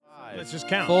Let's just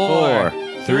count. 4,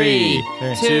 3,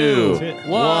 2,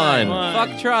 1.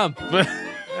 Fuck Trump.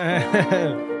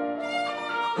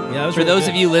 Yeah, For those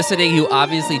of you listening who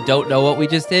obviously don't know what we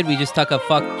just did, we just took a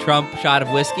fuck Trump shot of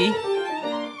whiskey.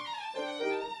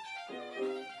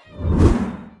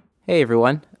 Hey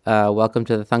everyone, welcome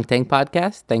to the Thunk Tank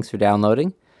podcast. Thanks for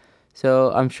downloading.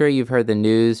 So I'm sure you've heard the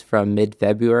news from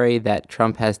mid-February that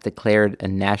Trump has declared a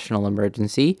national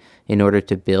emergency in order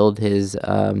to build his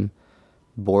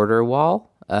border wall.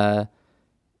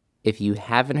 If you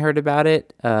haven't heard about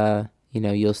it,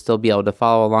 you'll still be able to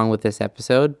follow along with this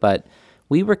episode, but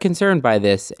we were concerned by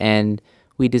this, and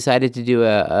we decided to do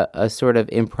a sort of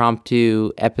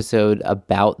impromptu episode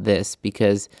about this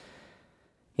because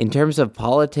in terms of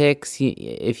politics,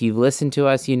 if you've listened to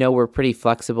us, you know we're pretty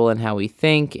flexible in how we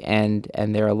think, and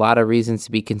there are a lot of reasons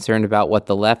to be concerned about what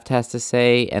the left has to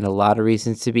say and a lot of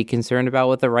reasons to be concerned about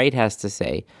what the right has to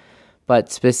say.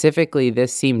 But specifically,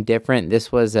 this seemed different.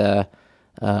 This was a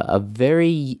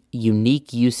very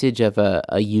unique usage of a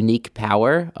unique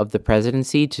power of the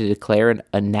presidency to declare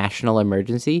a national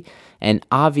emergency. And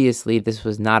obviously, this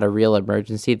was not a real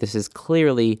emergency. This is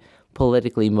clearly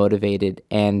politically motivated.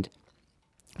 And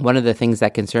one of the things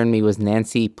that concerned me was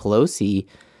Nancy Pelosi.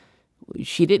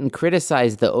 She didn't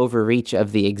criticize the overreach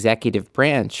of the executive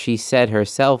branch. She said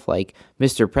herself, like,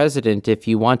 Mr. President, if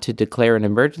you want to declare an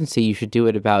emergency, you should do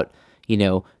it about,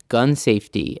 gun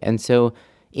safety. And so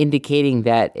indicating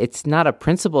that it's not a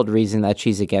principled reason that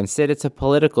she's against it, it's a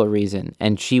political reason.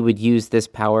 And she would use this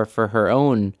power for her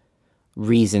own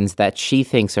reasons that she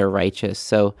thinks are righteous.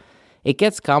 So it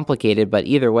gets complicated, but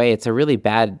either way, it's a really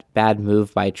bad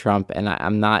move by Trump, and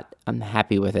I'm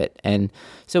happy with it. And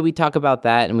so we talk about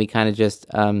that, and we kind of just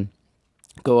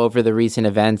go over the recent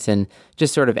events and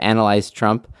just sort of analyze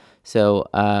Trump. So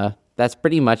that's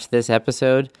pretty much this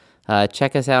episode.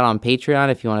 Check us out on Patreon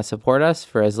if you want to support us.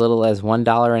 For as little as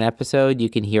 $1 an episode, you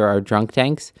can hear our drunk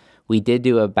tanks. We did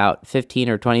do about 15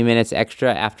 or 20 minutes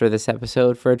extra after this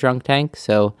episode for a drunk tank,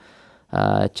 so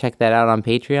check that out on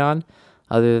Patreon.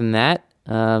 Other than that,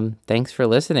 thanks for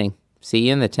listening. See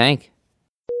you in the tank.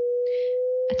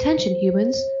 Attention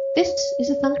humans, this is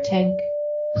a Thunk Tank.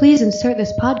 Please insert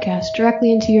this podcast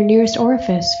directly into your nearest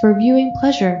orifice for viewing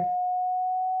pleasure.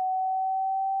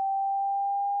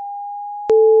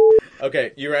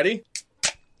 Okay, you ready?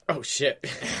 Oh, shit.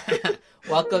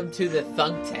 Welcome to the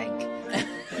Thunk Tank.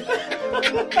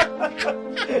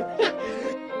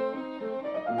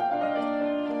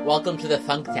 Welcome to the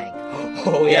Thunk Tank.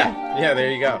 Oh, yeah. Yeah,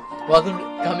 there you go. Welcome.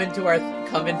 Come into our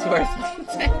Thunk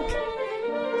Tank.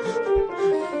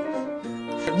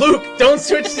 Luke, don't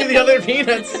switch to the other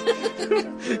peanuts.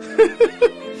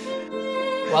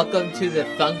 Welcome to the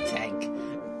Thunk Tank.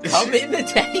 Come in the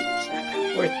tank.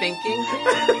 We're thinking,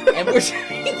 and we're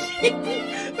drinking,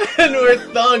 and we're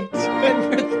thunked.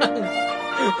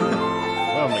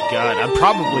 Oh my god, I'm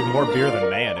probably more beer than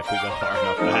man if we go far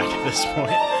enough back at this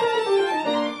point.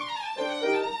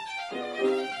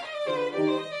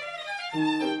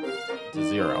 To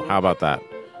 0. How about that?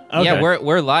 Okay. Yeah,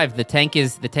 we're live. The tank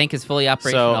is fully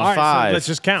operational. So All right, 5. so let's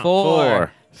just count.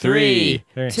 4, 3,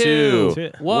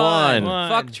 2, 1. One.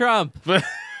 Fuck Trump.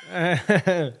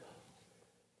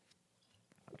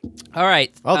 All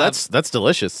right. Oh, that's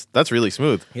delicious. That's really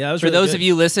smooth. Yeah, that was For really those good. of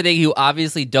you listening who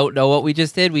obviously don't know what we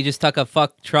just did, we just took a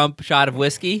fuck Trump shot of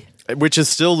whiskey. Which is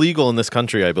still legal in this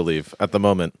country, I believe, at the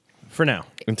moment. For now.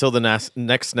 Until the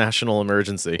next national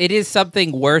emergency. It is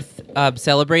something worth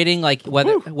celebrating, like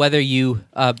whether you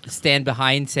stand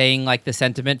behind saying like the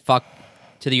sentiment "fuck"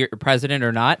 to your president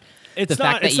or not. It's the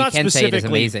not, fact that it's you not can say it is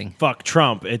specifically amazing. fuck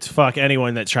Trump. It's fuck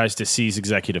anyone that tries to seize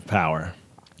executive power.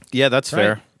 Yeah, that's Right.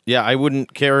 fair. Yeah, I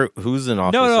wouldn't care who's in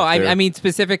office. No. if they're- I mean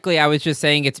specifically, I was just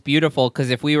saying it's beautiful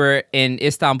because if we were in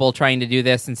Istanbul trying to do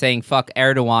this and saying "fuck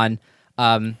Erdogan,"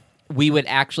 we would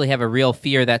actually have a real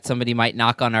fear that somebody might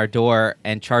knock on our door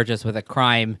and charge us with a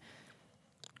crime.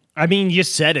 I mean, you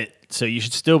said it, so you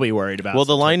should still be worried about. Well,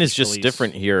 the line is Turkish just police.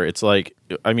 different here. It's like,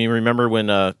 I mean, remember when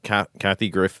Kathy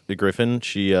Griffin,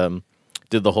 she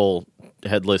did the whole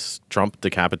headless Trump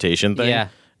decapitation thing? Yeah.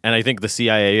 And I think the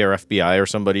CIA or FBI or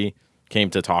somebody came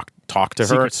to talk to her.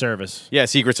 Secret Service. Yeah,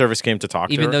 Secret Service came to talk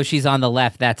to her. Even though she's on the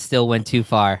left, that still went too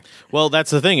far. Well,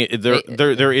 that's the thing.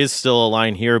 There is still a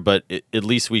line here, but at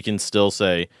least we can still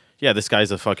say, yeah, this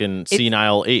guy's a fucking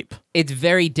senile ape. It's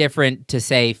very different to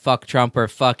say fuck Trump or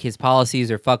fuck his policies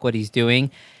or fuck what he's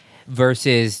doing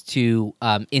versus to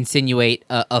insinuate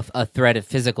a threat of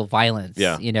physical violence.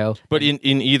 Yeah. But in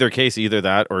either case, either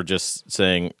that or just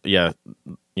saying, yeah,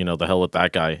 the hell with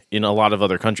that guy. In a lot of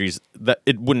other countries, that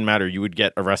it wouldn't matter. You would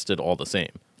get arrested all the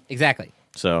same. Exactly.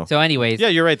 So anyways, yeah,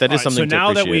 you're right. That is All right, something so now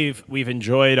to that appreciate. we've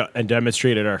enjoyed and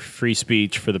demonstrated our free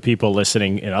speech for the people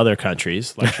listening in other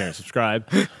countries, like, share, and subscribe,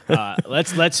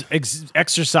 let's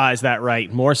exercise that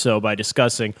right more so by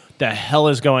discussing the hell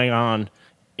is going on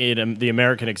in the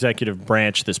American executive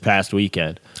branch this past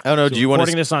weekend. I don't know. So Do you want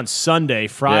recording to? this on Sunday?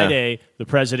 Friday, the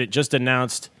president just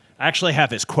announced. I actually have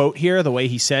his quote here, the way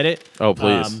he said it. Oh,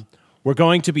 please. We're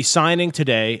going to be signing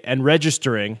today and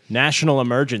registering national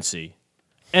emergency.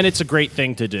 And it's a great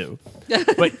thing to do.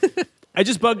 But it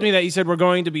just bugged me that he said we're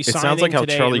going to be signing sounds like how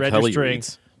today Charlie and Kelly registering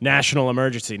reads. national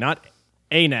emergency, not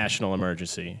a national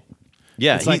emergency.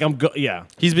 Yeah, It's like yeah.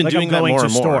 he's been like doing I'm that going more to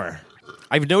and more. store.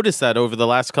 I've noticed that over the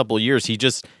last couple of years,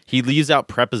 he leaves out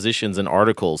prepositions and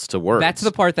articles to words. that's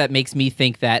the part that makes me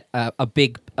think that a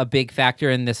big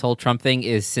factor in this whole Trump thing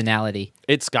is senility.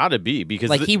 It's got to be because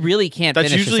Like he really can't that's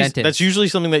finish usually a sentence. that's usually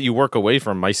something that you work away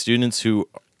from. My students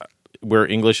where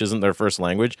English isn't their first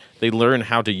language, they learn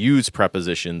how to use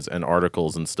prepositions and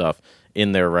articles and stuff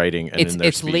in their writing and in their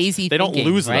It's speech. lazy They don't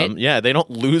thinking, lose right? them. Yeah, they don't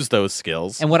lose those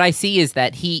skills. And what I see is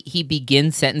that he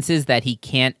begins sentences that he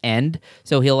can't end.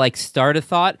 So he'll like start a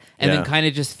thought and Yeah. then kind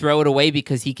of just throw it away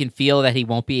because he can feel that he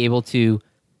won't be able to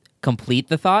complete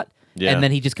the thought. Yeah. And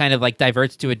then he just kind of like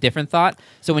diverts to a different thought.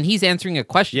 So when he's answering a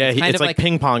question, Yeah, it's kind it's of like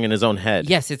ping pong in his own head.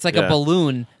 Yes, it's like Yeah. a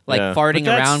balloon like Yeah. farting But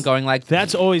that's- around going like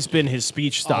That's always been his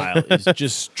speech style. Is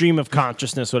just stream of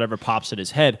consciousness, whatever pops in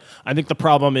his head. I think the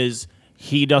problem is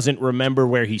he doesn't remember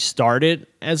where he started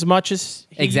as much as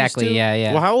he exactly, used to.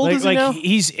 yeah. Well, how old is he now?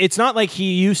 It's not like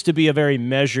he used to be a very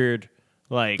measured,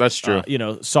 like That's true.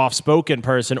 soft-spoken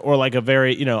person, or like a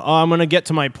very I'm going to get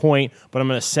to my point, but I'm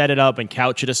going to set it up and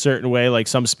couch it a certain way, like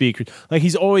some speakers. Like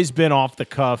he's always been off the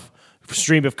cuff,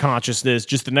 stream of consciousness,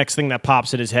 just the next thing that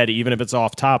pops in his head, even if it's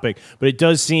off topic. But it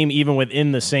does seem even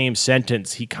within the same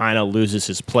sentence, he kind of loses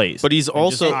his place. But he's And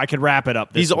also- I could wrap it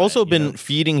up. This He's way, also you been know?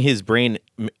 feeding his brain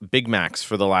Big Macs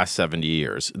for the last 70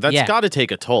 years. That's Yeah. got to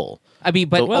take a toll. I mean,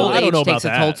 but Well, old I don't age know takes a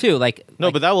about toll that. too. Like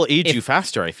No, but that will age if- you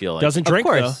faster, I feel like. Doesn't of drink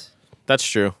course. That's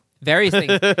true. Various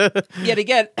things. Yet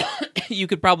again, you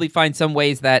could probably find some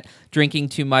ways that drinking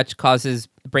too much causes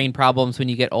brain problems when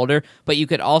you get older. But you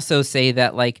could also say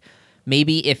that, like,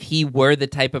 maybe if he were the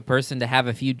type of person to have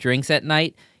a few drinks at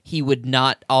night, he would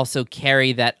not also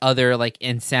carry that other like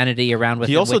insanity around with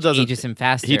He him, also which doesn't. ages him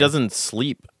faster. He doesn't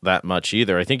sleep that much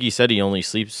either. I think he said he only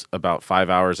sleeps about 5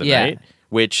 hours a Yeah. night.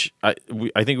 Which I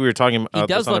think we were talking about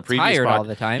does this on a look previous tired pod. all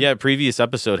the time. Yeah, previous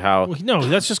episode. How Well, no,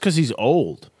 that's just because he's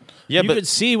old. yeah, You but could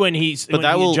see when he's. but when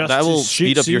that he will adjusts that will his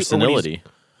speed up your suit, or when he's- senility.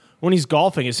 When he's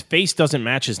golfing, his face doesn't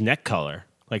match his neck color.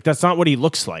 Like that's not what he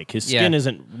looks like. His skin Yeah.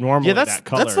 isn't normally Yeah, that's that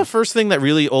color. that's the first thing that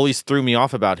really always threw me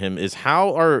off about him is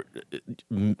how are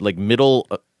like middle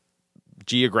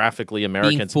geographically being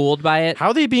Americans fooled by it. how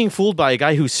are they being fooled by a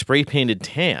guy who's spray painted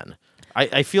tan?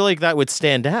 I feel like that would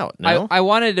stand out. No, I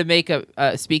wanted to make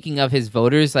speaking of his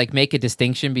voters, like make a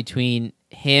distinction between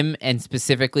him and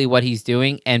specifically what he's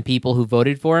doing and people who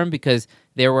voted for him, because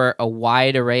there were a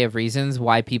wide array of reasons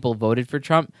why people voted for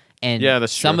Trump. And Yeah,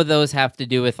 that's some true. of those have to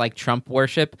do with like Trump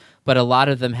worship, but a lot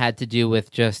of them had to do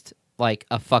with just like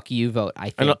a fuck you vote,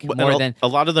 I And think. More than a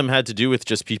lot of them had to do with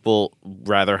just people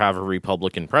rather have a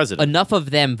Republican president. enough of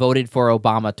them voted for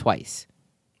Obama twice.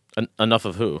 Enough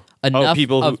of who? Enough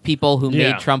people of people who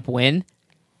Yeah. made Trump win.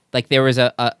 Like there was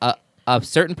a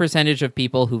certain percentage of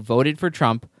people who voted for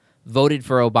Trump voted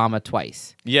for Obama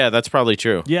twice. Yeah, that's probably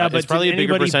true. Yeah, but it's probably a did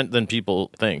bigger anybody- percent than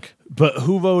people think. But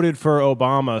who voted for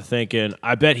Obama thinking,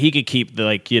 I bet he could keep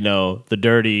the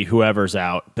dirty whoever's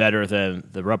out better than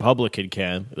the Republican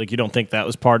can? Like you don't think that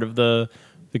was part of the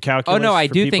calculus? Oh no, I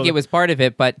for do people think to- it was part of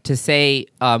it, but to say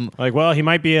like, well, he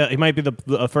might be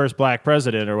the first black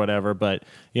president or whatever, but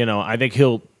I think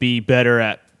he'll be better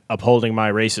at upholding my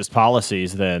racist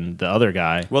policies than the other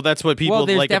guy. Well, that's what people well,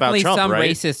 there's like about definitely Trump, some right?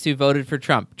 racists who voted for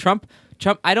Trump. Trump.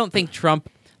 I don't think Trump.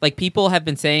 Like people have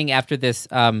been saying after this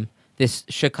this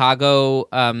Chicago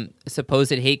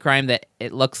supposed hate crime that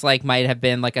it looks like might have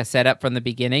been like a setup from the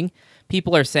beginning.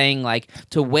 People are saying like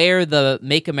to wear the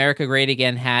 "Make America Great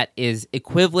Again" hat is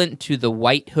equivalent to the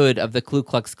white hood of the Ku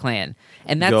Klux Klan,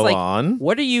 and that's Go like, on.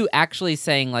 what are you actually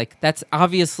saying? Like that's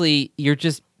obviously you're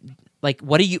just like,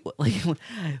 what are you like?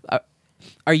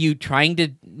 Are you trying to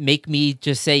make me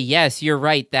just say, yes, you're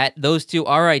right, that those two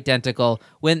are identical,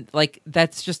 when like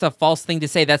that's just a false thing to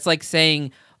say? That's like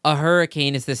saying a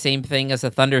hurricane is the same thing as a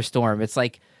thunderstorm. It's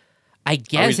like, I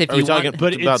guess Are if we you talking want,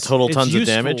 But about it's- total it's tons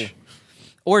useful. of damage?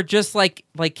 or just like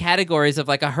categories of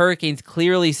like a hurricane's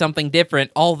clearly something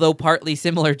different, although partly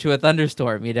similar to a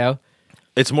thunderstorm, you know?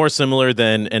 It's more similar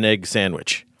than an egg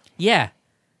sandwich. Yeah.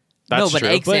 That's no, but true.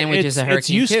 egg But sandwich is a hurricane it's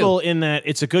useful too. in that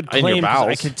it's a good In your claim 'cause I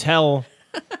bowels. could tell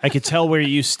I could tell where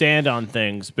you stand on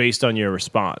things based on your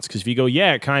response. Because if you go,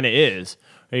 yeah, it kind of is,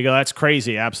 or you go, that's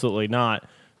crazy, absolutely not.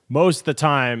 Most of the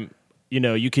time,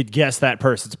 you could guess that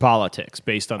person's politics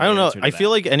based on. I don't know. answer to I that. feel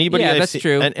like anybody. Yeah, I've that's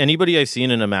true. Anybody I've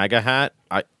seen in a MAGA hat,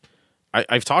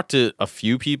 I've talked to a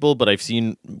few people, but I've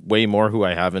seen way more who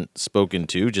I haven't spoken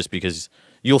to, just because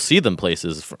you'll see them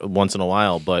places once in a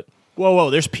while. But Whoa,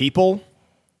 there's people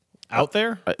out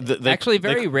there. Actually,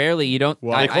 very rarely you don't. they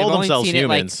I've call only themselves seen it,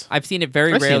 humans. I've seen it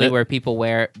very I've seen rarely it. where people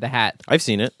wear the hat. I've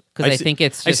seen it 'Cause I've I think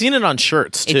it's I've just- seen it on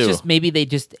shirts too. It's just maybe they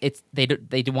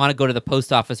want to go to the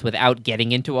post office without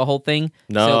getting into a whole thing.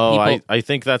 No, so people, I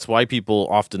think that's why people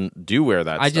often do wear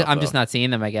that. I'm stuff, just though. not seeing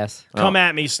them. I guess. Come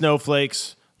at me,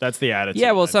 snowflakes. That's the attitude.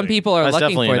 Yeah, well, I some think. people are That's looking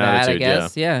definitely for an that. attitude, I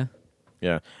guess. Yeah.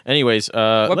 Yeah. Anyways,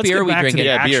 What Let's beer get are we back drinking? to the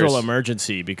Yeah, actual beers.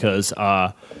 emergency because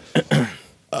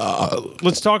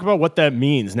let's talk about what that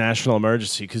means, national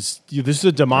emergency, because this is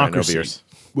a democracy, beers.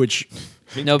 which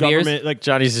No beers? government, like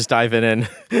Johnny's just diving in.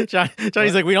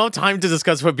 Johnny's like, we don't have time to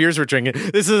discuss what beers we're drinking.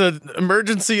 This is an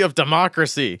emergency of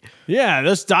democracy. yeah,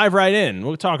 let's dive right in.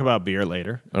 We'll talk about beer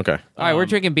later. Okay. All right, we're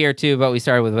drinking beer too, but we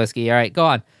started with whiskey. All right, go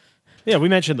on. Yeah, we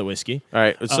mentioned the whiskey. All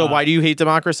right. So why do you hate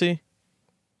democracy?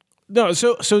 No,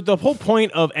 so the whole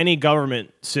point of any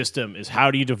government system is how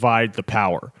do you divide the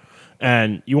power,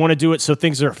 and you want to do it so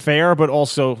things are fair, but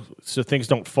also so things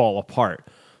don't fall apart.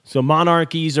 So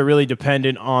monarchies are really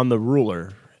dependent on the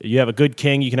ruler. You have a good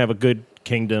king, you can have a good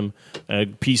kingdom, a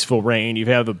peaceful reign. You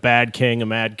have a bad king, a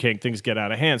mad king, things get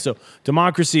out of hand. So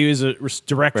democracy is a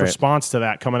direct Right. response to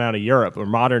that coming out of Europe, or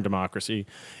modern democracy,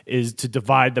 is to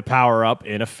divide the power up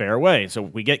in a fair way. So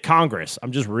we get Congress.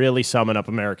 I'm just really summing up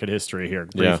American history here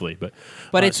briefly,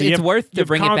 but It's so you have- worth you to have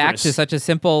bring it back Congress. to such a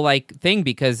simple thing,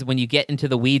 because when you get into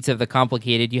the weeds of the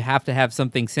complicated, you have to have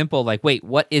something simple like, wait,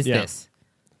 what is Yeah. this?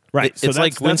 Right. It's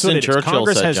like that's Winston what it is. Churchill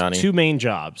Congress said, has Johnny. two main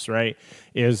jobs, right?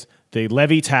 Is they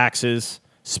levy taxes,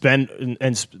 spend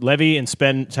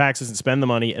taxes and spend the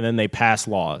money, and then they pass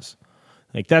laws.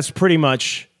 Like that's pretty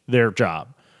much their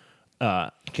job.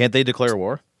 Can't they declare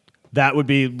war? That would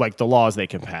be like the laws they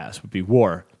can pass would be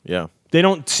war. Yeah. They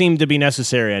don't seem to be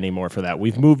necessary anymore for that.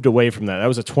 We've moved away from that. That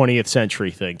was a 20th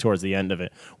century thing towards the end of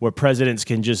it, where presidents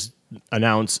can just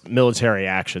announce military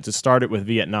actions. It started with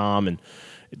Vietnam and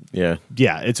Yeah.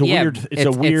 yeah, it's a Yeah, weird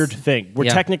it's- weird thing. We're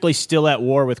yeah. technically still at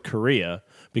war with Korea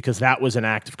because that was an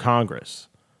act of Congress.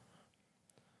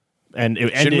 And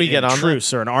it ended we get in a on that?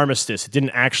 truce or an armistice. It didn't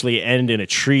actually end in a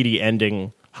treaty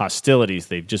ending hostilities.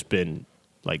 They've just been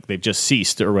like they've just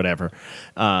ceased or whatever.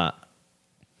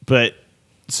 But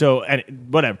so and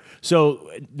whatever. So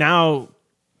now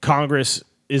Congress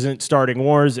isn't starting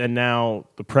wars, and now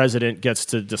the president gets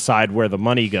to decide where the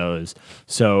money goes.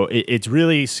 So it's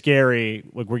really scary.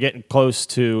 Like we're getting close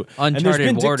to and there's Uncharted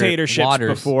been water- dictatorships waters.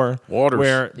 before Waters.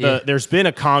 where Yeah. there's been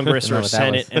a Congress Know or a what that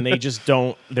Senate, was. and they just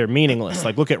don't. They're meaningless.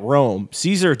 Like look at Rome.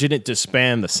 Caesar didn't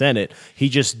disband the Senate. He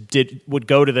just would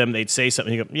go to them. They'd say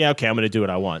something. He'd go, yeah, okay, I'm going to do what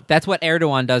I want. That's what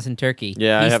Erdogan does in Turkey.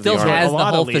 Yeah, I he have the still article. has A the lot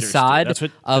of whole leaders do. facade That's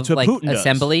what of Putin like does.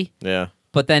 assembly. Yeah.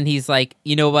 But then he's like,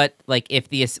 you know what? Like, if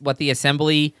what the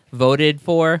assembly voted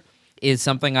for is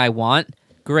something I want,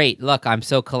 great. Look, I'm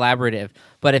so collaborative.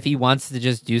 But if he wants to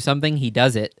just do something, he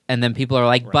does it. And then people are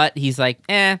like, but he's like,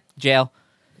 jail.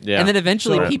 Yeah. And then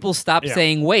eventually So- people stop Yeah.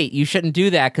 saying, wait, you shouldn't do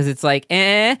that because it's like,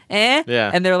 Yeah.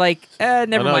 And they're like,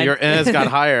 never Oh, no, mind. your N's got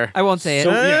higher. I won't say it.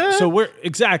 So yeah, so we're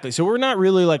exactly. So we're not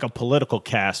really like a political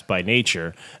caste by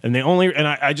nature, and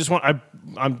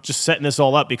I'm just setting this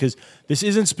all up because this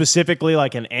isn't specifically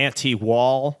like an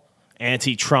anti-wall,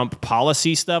 anti-Trump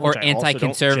policy stuff, Or which I also don't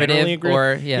anti-conservative, generally agree.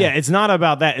 or- yeah. It's not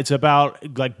about that. It's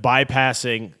about like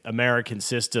bypassing American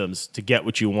systems to get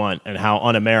what you want, and how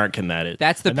un-American that is.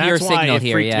 That's the And pure that's why signal it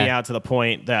here, freaked me yeah. out to the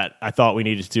point that I thought we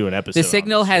needed to do an episode. The on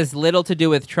signal this. has little to do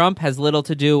with Trump, has little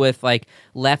to do with like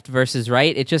left versus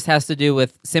right. It just has to do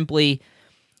with simply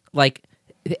like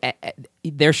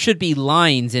there should be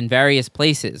lines in various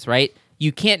places, right?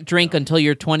 You can't drink until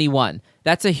you're 21.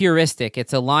 That's a heuristic.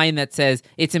 It's a line that says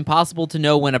it's impossible to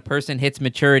know when a person hits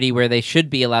maturity where they should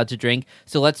be allowed to drink.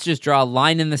 So let's just draw a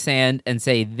line in the sand and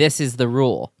say this is the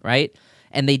rule, right?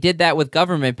 And they did that with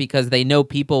government because they know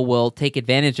people will take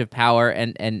advantage of power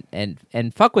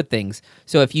and fuck with things.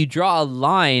 So if you draw a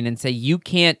line and say you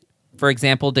can't, for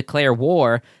example, declare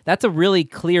war, that's a really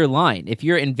clear line. If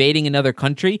you're invading another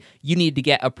country, you need to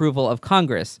get approval of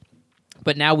Congress.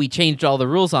 But now we changed all the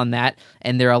rules on that,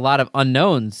 and there are a lot of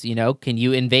unknowns. You know, can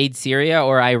you invade Syria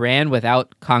or Iran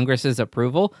without Congress's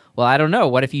approval? Well, I don't know.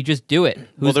 What if you just do it?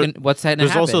 What's going to happen?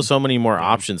 There's also so many more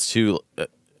options too,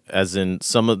 as in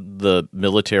some of the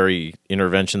military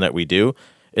intervention that we do.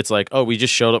 It's like, oh, we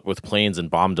just showed up with planes and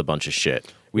bombed a bunch of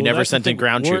shit. we Well, never that's the sent in thing.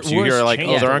 ground War- troops. You wars hear like,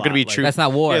 change there a aren't going to be lot, like- troops. That's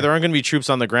not war. Yeah, there aren't going to be troops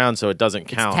on the ground, so it doesn't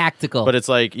count. tactical. But it's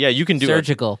like, yeah, you can do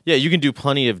Surgical. you can do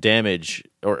plenty of damage,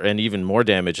 and even more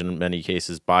damage in many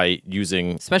cases by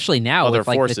using. Especially now other with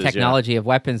like forces, the yeah. technology of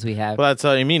weapons we have, Well, that's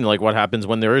what I mean. Like, what happens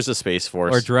when there is a space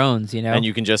force or drones, you know. and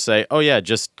you can just say, oh yeah,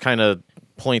 just kind of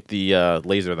point the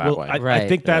laser that Well, way. I Right.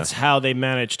 think that's how they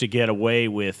managed to get away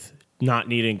with not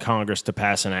needing Congress to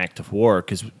pass an act of war,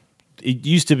 because it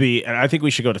used to be, and I think we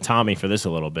should go to Tommy for this a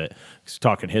little bit. 'Cause we're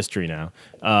talking history now.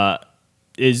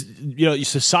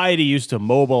 Society used to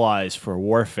mobilize for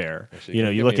warfare.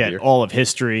 You give look me a at beer. all of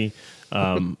history,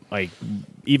 like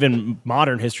even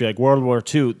modern history, like World War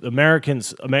II.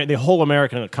 The whole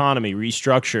American economy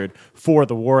restructured for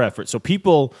the war effort. So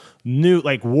people knew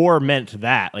like war meant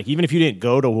that. Like even if you didn't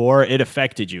go to war, it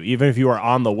affected you. Even if you were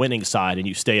on the winning side and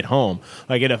you stayed home,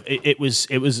 like it was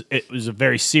a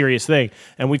very serious thing.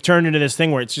 And we've turned into this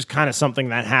thing where it's just kind of something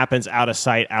that happens out of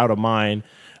sight, out of mind.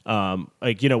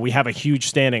 We have a huge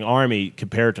standing army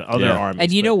compared to other Yeah. armies.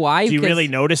 And you but know why? Do you Because- really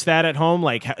notice that at home?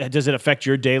 Like, does it affect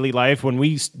your daily life? When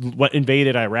we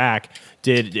invaded Iraq,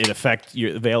 did it affect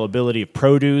your availability of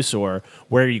produce or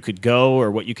where you could go or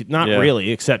what you could? Not Yeah.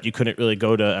 really, except you couldn't really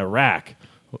go to Iraq.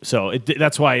 So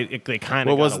that's why they kind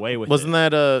of got away with it. Wasn't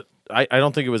that I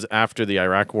don't think it was after the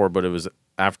Iraq War, but it was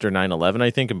after 9/11, I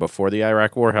think, and before the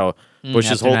Iraq War. How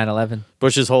Bush's after whole 9/11.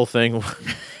 Bush's whole thing.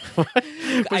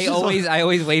 I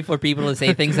always wait for people to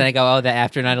say things and I go, oh, that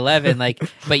after 9/11, like,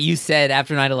 but you said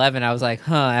after 9/11, I was like,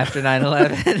 after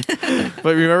 9/11.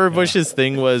 But remember, Bush's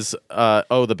thing was,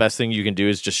 the best thing you can do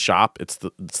is just shop. It's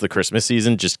the Christmas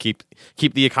season. Just keep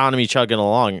the economy chugging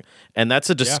along, and that's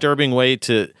a disturbing way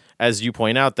to, as you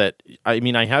point out. That I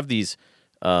mean, I have these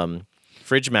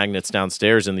fridge magnets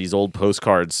downstairs and these old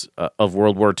postcards of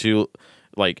World War II.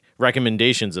 Like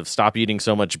recommendations of stop eating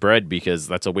so much bread because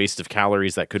that's a waste of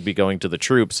calories that could be going to the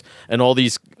troops, and all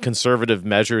these conservative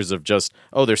measures of just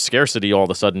there's scarcity all of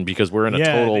a sudden because we're in a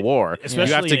total war. You have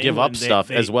especially to in give up England,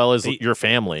 stuff as well as your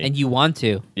family. And you want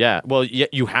to. Yeah, well,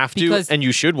 you have to, Because and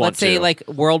you should want let's say to. like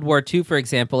World War II, for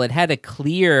example, it had a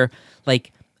clear,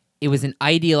 like, it was an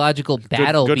ideological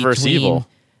battle good versus between evil.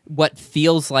 what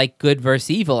feels like good versus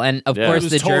evil. And of Yeah. course, It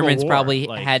was the total Germans war, probably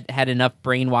like- had enough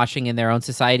brainwashing in their own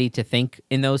society to think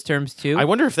in those terms too. I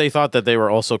wonder if they thought that they were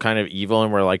also kind of evil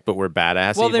and were like, but we're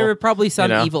badass. Well, evil. there were probably some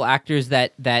You know? evil actors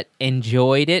that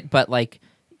enjoyed it, but like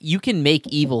you can make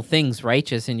evil things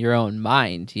righteous in your own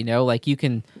mind. You know, like you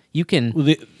can.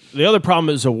 Well, the other problem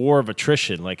is a war of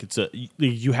attrition. Like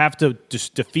you have to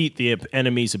just defeat the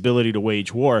enemy's ability to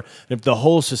wage war. And if the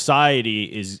whole society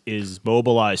is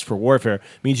mobilized for warfare, it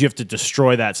means you have to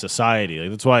destroy that society. Like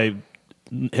that's why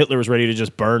Hitler was ready to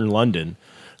just burn London,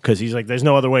 because he's like, there's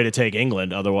no other way to take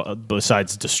England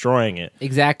besides destroying it.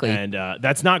 Exactly. And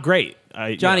that's not great.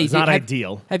 Johnny, it's not have-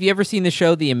 ideal. Have you ever seen the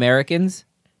show The Americans?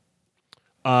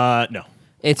 No.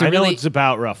 It's a I know really what it's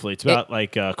about roughly. It's about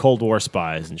like Cold War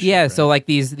spies and shit. yeah. right? So like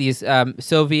these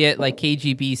Soviet like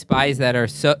KGB spies that are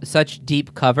such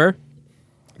deep cover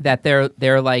that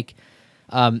they're like.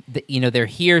 They're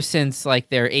here since like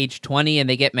they're age 20 and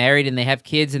they get married and they have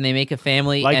kids and they make a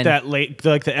family. like and like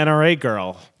the NRA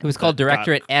girl. It was called that got-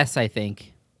 Directorate S, I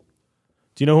think.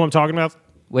 Do you know who I'm talking about?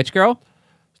 Which girl?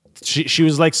 She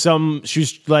was like some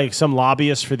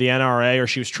lobbyist for the NRA, or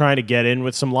she was trying to get in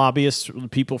with some lobbyists,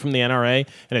 people from the NRA,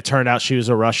 and it turned out she was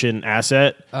a Russian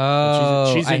asset.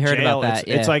 Oh, she's I in heard jail. about that.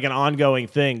 It's yeah. like an ongoing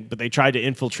thing, but they tried to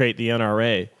infiltrate the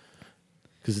NRA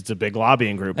because it's a big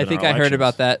lobbying group. I think I heard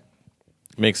about that.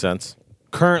 Makes sense.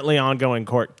 Currently ongoing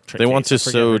court. They want to case.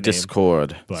 I forget sow her name.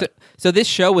 discord. But So this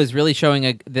show was really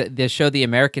showing the show The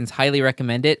Americans. Highly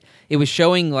recommend it. It was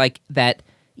showing like that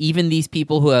even these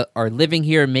people who are living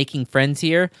here and making friends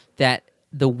here, that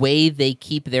the way they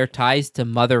keep their ties to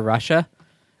Mother Russia.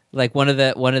 Like one of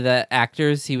the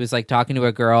actors, he was like talking to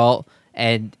a girl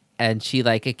and she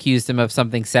like accused him of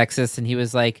something sexist, and he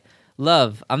was like,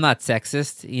 "Love, I'm not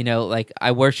sexist. You know, like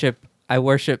I worship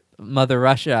Mother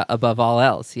Russia above all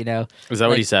else." You know, Is that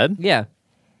what he Like, said? Yeah.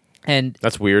 And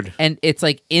That's weird. and it's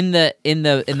like in the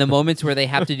moments where they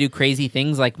have to do crazy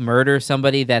things like murder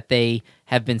somebody that they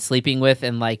have been sleeping with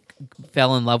and like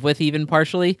fell in love with, even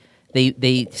partially,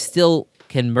 they still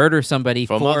can murder somebody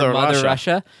for Mother Mother Russia.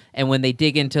 Russia. And when they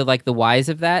dig into like the whys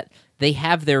of that, they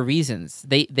have their reasons.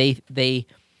 They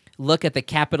look at the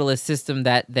capitalist system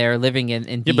that they're living in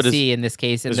Yeah, but DC in this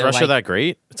case, and Is they're Russia like, that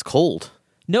great? It's cold.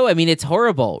 no, I mean it's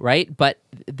horrible, right? But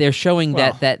they're showing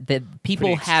Well, that people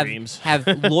pretty have extremes. have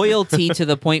loyalty to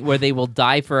the point where they will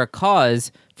die for a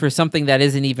cause for something that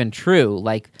isn't even true.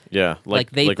 Like Yeah,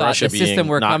 they thought Russia the system being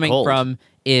we're not coming cold. from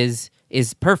is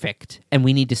perfect, and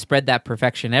we need to spread that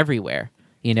perfection everywhere.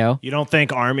 You know? You don't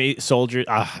think army soldiers?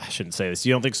 I shouldn't say this.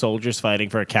 You don't think soldiers fighting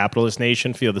for a capitalist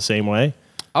nation feel the same way?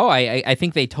 Oh, I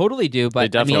think they totally do. But They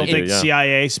definitely You I don't mean, do. think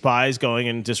CIA spies going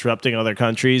and disrupting other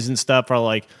countries and stuff are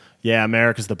like, yeah,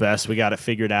 America's the best. We got it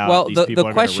figured out. well, These people the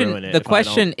are question gonna ruin it the if I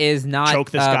question don't is not choke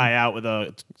this guy out with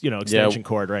a extension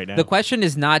cord right now. The question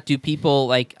is not do people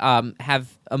like have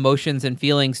emotions and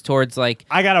feelings towards like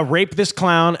I gotta rape this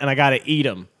clown and I gotta eat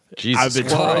him. Jesus I've been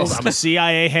told. Christ. I'm a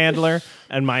CIA handler,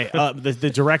 and my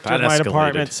the director That of my escalated.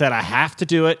 department said I have to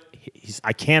do it.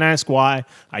 I can't ask why.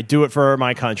 I do it for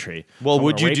my country. Well, I'm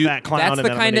would gonna you rape do- that clown? That's and the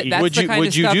then I'm kind gonna of- eat that's him? Would the you kind would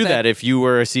of you stuff do that- that if you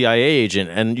were a CIA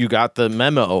agent and you got the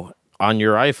memo on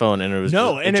your iPhone and it was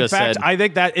No, it and in just fact, said, I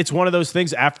think that it's one of those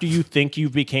things after you think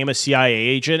you've became a CIA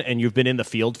agent and you've been in the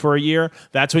field for a year,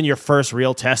 that's when your first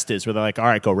real test is where they're like, all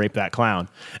right, go rape that clown.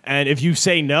 And if you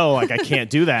say no, like, I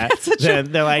can't do that,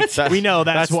 then they're like, we know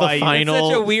that's why. the final, That's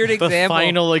such a weird the example.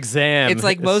 final exam. it's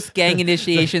like most gang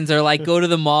initiations are like go to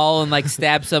the mall and like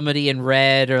stab somebody in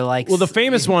red or like Well, the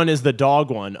famous one is the dog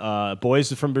one.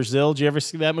 Boys from Brazil. Did you ever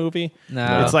see that movie?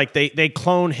 No. It's like they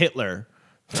clone Hitler.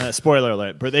 Spoiler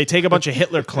alert. But they take a bunch of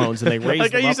Hitler clones and they raise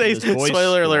like them how you up say in this boys'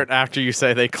 spoiler school. alert after you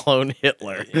say they clone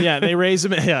Hitler. Yeah, they raise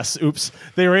him. Yes, oops.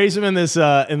 They raise him in this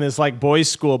like boys'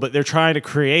 school, but they're trying to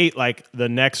create like the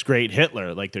next great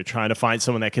Hitler. Like they're trying to find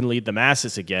someone that can lead the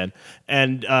masses again.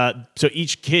 And so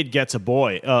each kid gets a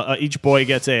boy. Each boy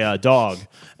gets a dog,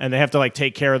 and they have to like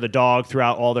take care of the dog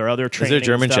throughout all their other training. there a and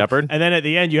German stuff. Shepherd? And then at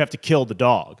the end, you have to kill the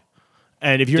dog.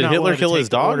 And if you're Did not Hitler willing to kill take his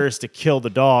the dog? orders to kill the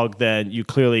dog, then you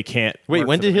clearly can't. Wait, work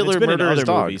when for did them. And it's Hitler been in murder his other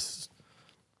dog? movies.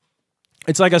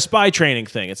 It's like a spy training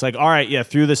thing. It's like, all right, yeah,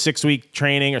 through the 6-week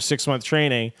training or 6-month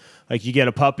training, like you get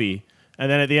a puppy,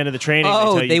 and then at the end of the training,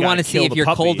 oh they want to to see if you're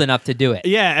cold enough to do it.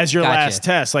 Yeah, as your Gotcha. last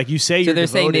test, like you say, So you're they're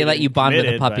saying they devoted let you and bond with a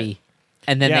committed, but- puppy,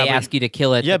 and then Yeah, they but- ask you to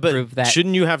kill it Yeah, to but prove that.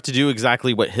 shouldn't you have to do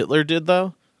exactly what Hitler did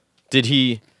though? Did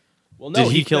he? Well, no,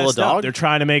 Did he kill a messed up. dog? They're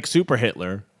trying to make Super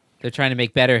Hitler They're trying to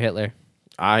make better Hitler.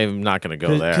 I'm not going to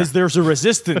go there. because there's a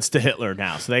resistance to Hitler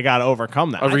now, so they got to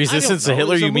overcome that. A resistance to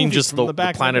Hitler? You mean just the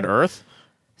planet Earth?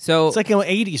 So It's like an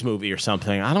 '80s movie or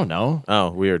something. I don't know.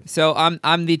 Oh, weird. So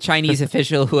I'm the Chinese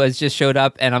official who has just showed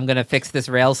up, and I'm gonna fix this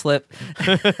rail slip.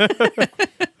 If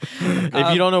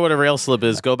you don't know what a rail slip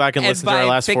is, go back and listen to our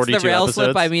last fix 42 the rail episodes.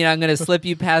 slip, I mean I'm gonna slip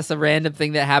you past a random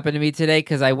thing that happened to me today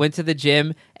because I went to the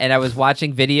gym and I was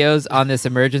watching videos on this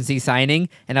emergency signing,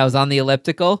 and I was on the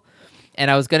elliptical, and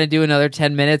I was gonna do another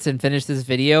 10 minutes and finish this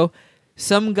video.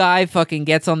 Some guy fucking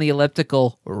gets on the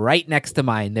elliptical right next to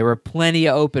mine. There were plenty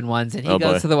of open ones, and he Oh,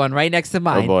 goes boy. to the one right next to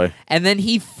mine. boy. And then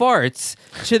he farts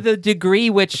to the degree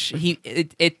which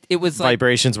it was like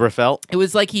Vibrations were felt. it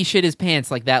was like he shit his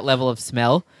pants, like that level of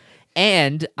smell.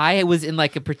 And I was in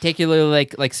like a particular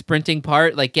like sprinting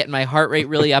part, like getting my heart rate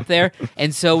really up there.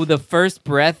 And so the first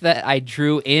breath that I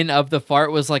drew in of the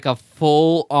fart was like a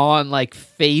full on like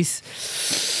face.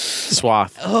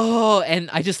 Swath. Oh, and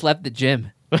I just left the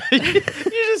gym. You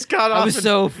just got off. I was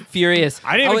so furious.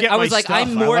 I didn't even get I was my like, stuff.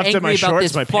 I'm I more left in angry my about shorts.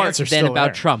 this My fart pants are than still about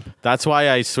there. Trump. That's why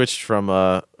I switched from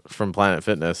Planet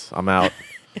Fitness. I'm out.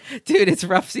 Dude, it's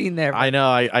rough scene there. I know.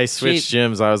 I switched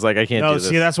gyms. I was like, I can't No, do this.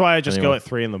 see, that's why I just go anymore. at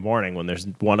 3 a.m. when there's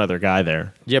one other guy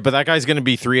there. Yeah, but that guy's going to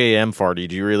be 3 a.m. farty.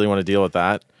 Do you really want to deal with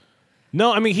that?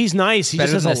 No, I mean he's nice. He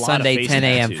Better just has than a the lot Sunday of face 10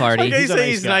 a.m. tattoos. party. Like I He's a say,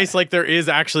 he's guy. nice. Like there is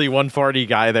actually one farty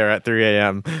guy there at 3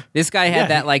 a.m. This guy had Yeah,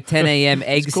 that like 10 a.m.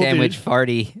 egg cool, sandwich dude.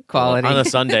 farty quality. on a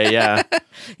Sunday. Yeah,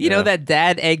 You know that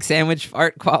dad egg sandwich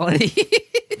fart quality?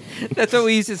 That's what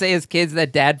we used to say as kids,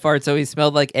 that dad farts always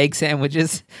smelled like egg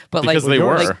sandwiches. But Because like they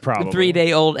were. like Probably.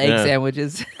 3-day-old egg Yeah.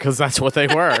 sandwiches. because that's what they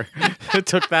were. It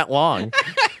took that long.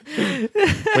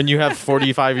 When you have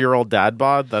 45-year-old dad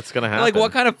bod, that's gonna happen. Like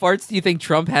what kind of farts do you think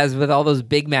Trump has with all those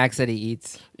Big Macs that he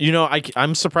eats? You know,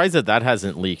 I'm surprised that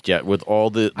hasn't leaked yet. With all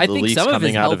the I think leaks some of his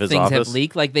coming out health of his things office. have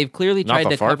leaked. Like they've clearly Not tried the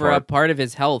to fart cover part. up part of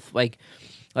his health. Like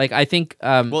I think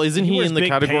Well, isn't he wears in the big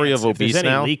category pants. of If there's obese any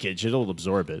now? leakage, it'll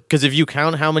absorb it. Because if you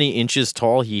count how many inches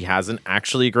tall he hasn't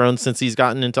actually grown since he's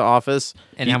gotten into office,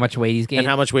 and how much weight he's gained. and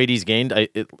how much weight he's gained,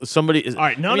 somebody. All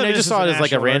right, none I mean, of I this just is saw it a as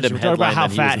like a national random emergency. We're talking headline about how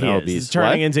that he fat was he now is. obese. It's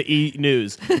turning What? into E!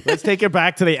 News. Let's take it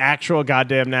back to the actual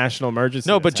goddamn national emergency.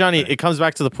 No, but that's Johnny, happening. it comes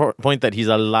back to the point that he's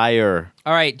a liar.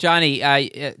 All right, Johnny,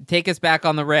 take us back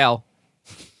on the rail.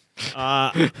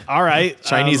 All right.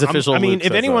 Chinese official I mean, Luke if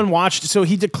says anyone that. watched, so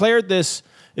he declared this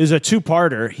is a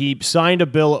two-parter. He signed a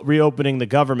bill reopening the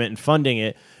government and funding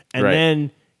it, and Right.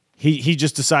 then he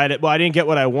just decided, well, I didn't get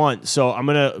what I want, so I'm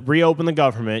going to reopen the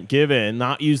government, give in,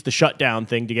 not use the shutdown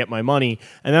thing to get my money,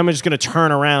 and then I'm just going to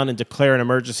turn around and declare an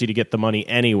emergency to get the money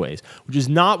anyways, which is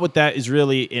not what that is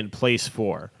really in place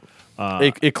for.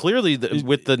 It clearly,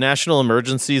 with the national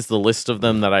emergencies, the list of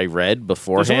them that I read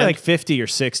beforehand, There's only like 50 or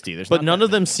 60. but none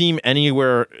of them seem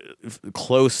anywhere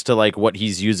close to like what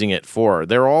he's using it for.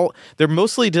 They're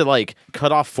mostly to like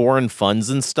cut off foreign funds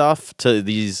and stuff to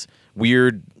these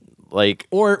weird like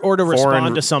or to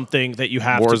respond to something that you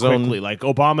have war to zone. quickly. Like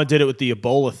Obama did it with the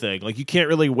Ebola thing. Like you can't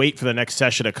really wait for the next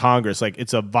session of Congress. Like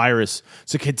it's a virus,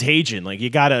 it's a contagion. Like you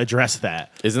got to address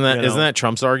that. Isn't that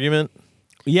Trump's argument?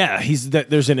 Yeah,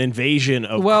 there's an invasion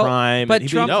of crime. but and he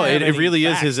Trump- didn't No, have it any really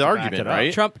is facts his to back argument, it up.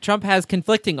 right? Trump has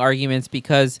conflicting arguments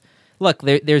because, look,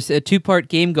 there's a two-part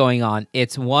game going on.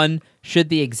 It's one, should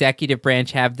the executive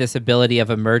branch have this ability of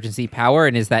emergency power,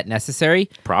 and is that necessary?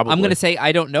 Probably. I'm going to say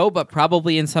I don't know, but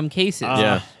probably in some cases.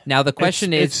 Yeah. Now, the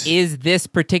question is this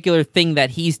particular thing that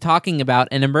he's talking about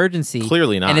an emergency?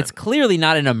 Clearly not. And it's clearly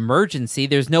not an emergency.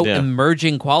 There's no Yeah.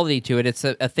 emerging quality to it. It's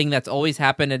a thing that's always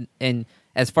happened and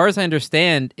as far as I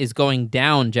understand, is going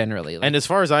down generally. Like, And as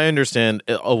far as I understand,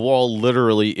 a wall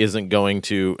literally isn't going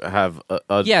to have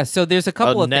a yeah, so there's a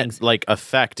couple of net, things. like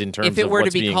effect in terms If it of were to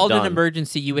what's be being called done. an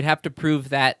emergency, you would have to prove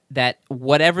that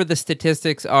whatever the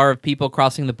statistics are of people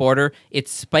crossing the border,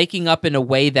 it's spiking up in a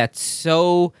way that's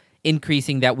so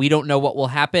increasing that we don't know what will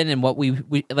happen and what we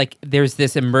like. There's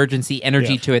this emergency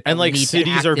energy to it, that and we like need to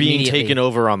cities act are being immediately. taken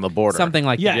over on the border. something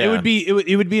like Yeah, that.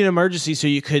 it would be an emergency, so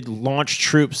you could launch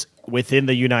troops within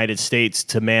the United States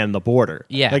to man the border.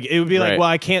 Yeah. like it would be like, Right. well,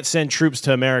 I can't send troops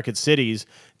to American cities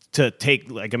to take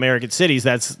like American cities.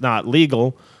 That's not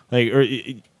legal. Like, or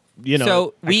you know,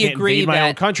 So I we can't agree invade my own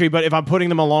that- country. But if I'm putting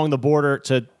them along the border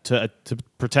to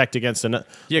protect against another,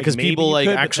 Yeah, 'cause people, like,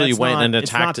 actually went and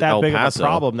it's not attacked that El big Paso. of a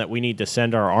problem that we need to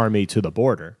send our army to the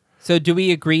border. So do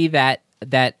we agree that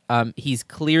he's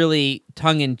clearly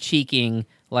tongue in cheeking?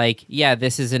 Like, yeah,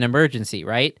 this is an emergency,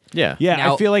 right? Yeah. Yeah,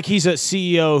 Now- I feel like he's a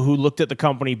CEO who looked at the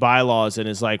company bylaws and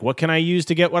is like, "What can I use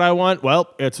to get what I want?" Well,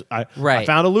 I Right.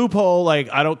 found a loophole. Like,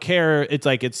 I don't care. It's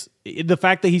like it's the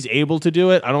fact that he's able to do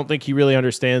it. I don't think he really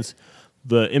understands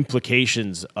the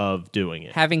implications of doing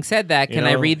it. Having said that, You can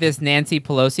I know? read this Nancy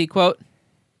Pelosi quote?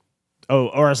 Oh,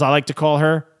 or as I like to call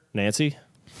her, Nancy.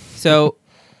 So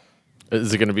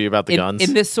Is it going to be about the guns?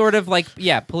 in this sort of like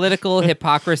political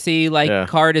hypocrisy Yeah.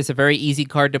 card is a very easy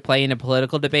card to play in a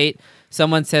political debate.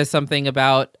 Someone says something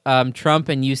about Trump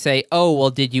and you say, oh, well,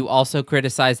 did you also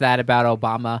criticize that about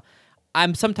Obama?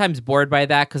 I'm sometimes bored by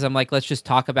that because I'm like, let's just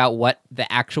talk about what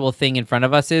the actual thing in front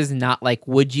of us is, not like,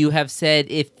 would you have said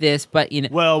if this, but you know.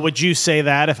 Well, would you say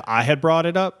that if I had brought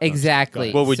it up?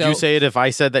 Exactly. well, would So- you say it if I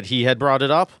said that he had brought it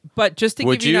up? But just to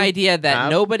Would give you an you idea that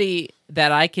have? nobody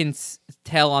that I can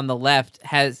tell on the left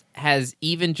has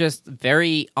even just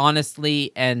very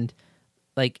honestly and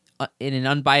like in an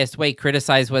unbiased way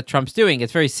criticized what Trump's doing.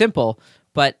 It's very simple,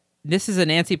 but this is a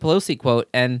Nancy Pelosi quote,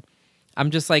 and I'm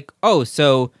just like, oh,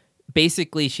 so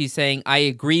basically she's saying I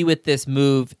agree with this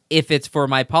move if it's for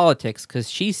my politics, because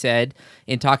she said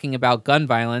in talking about gun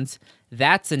violence,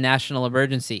 that's a national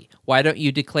emergency. Why don't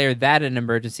you declare that an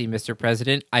emergency, Mr.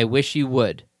 President? I wish you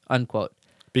would, unquote.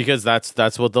 Because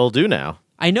that's what they'll do now.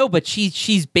 I know, but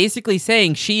she's basically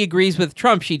saying she agrees with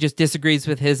Trump. She just disagrees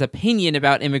with his opinion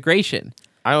about immigration.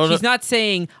 I don't She's know. not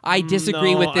saying I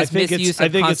disagree No, with I this think misuse I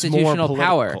of think it's more constitutional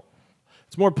power. political.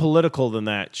 It's more political than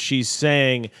that. She's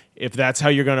saying if that's how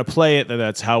you're going to play it, then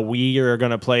that's how we are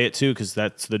going to play it too, because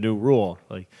that's the new rule.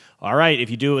 Like, all right, if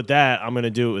you do it with that, I'm going to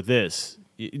do it with this.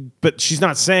 But she's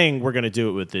not saying we're going to do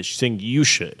it with this. She's saying you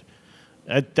should.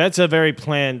 That's a very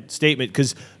planned statement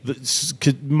because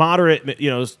moderate,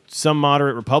 some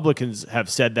moderate Republicans have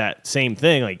said that same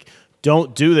thing. Like,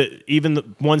 don't do that. Even the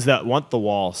ones that want the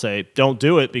wall say, don't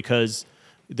do it because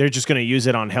they're just going to use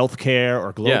it on healthcare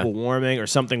or global warming or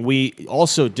something we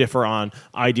also differ on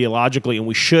ideologically, and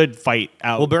we should fight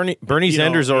out. Well, Bernie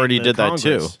Sanders in already the did that too.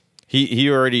 Congress. He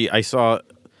already. I saw.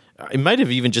 It might have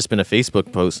even just been a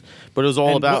Facebook post, but it was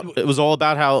all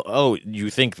about how you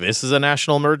think this is a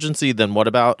national emergency? Then what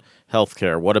about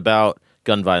healthcare? What about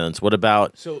gun violence? What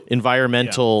about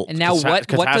environmental And now, what does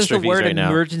the catastrophes word right now?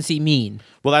 emergency mean?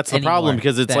 Well, that's the problem anymore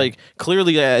because it's then? like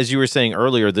clearly, as you were saying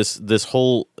earlier, this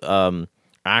whole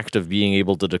act of being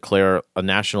able to declare a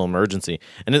national emergency,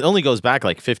 and it only goes back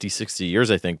like 50, 60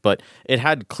 years, I think, but it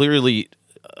had clearly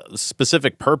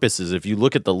specific purposes if you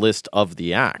look at the list of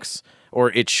the acts, or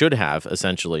it should have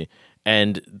essentially.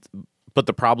 But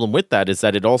the problem with that is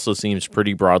that it also seems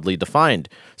pretty broadly defined.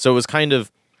 So it was kind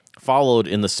of followed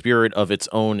in the spirit of its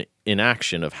own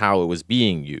inaction of how it was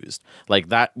being used. Like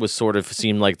that was sort of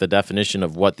seemed like the definition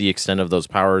of what the extent of those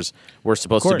powers were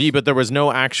supposed to be, but there was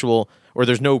no actual, or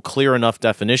there's no clear enough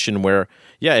definition where,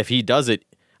 if he does it,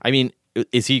 I mean,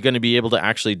 is he going to be able to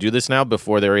actually do this now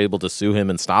before they're able to sue him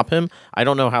and stop him? I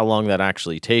don't know how long that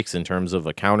actually takes in terms of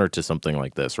a counter to something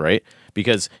like this, right?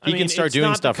 Because he can start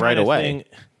doing stuff right away.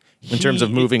 In terms of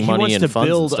moving money and funds and wants to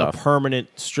build stuff. a permanent,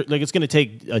 like it's going to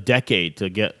take a decade to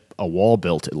get a wall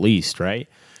built at least, right?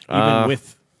 Even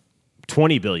with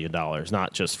 $20 billion,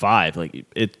 not just $5. Like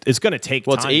it's going to take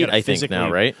time. It's 8, I think now,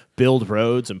 right? Build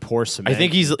roads and pour cement. I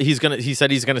think he said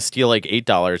he's gonna steal like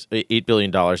 $8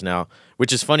 billion now,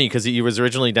 which is funny because he was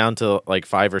originally down to like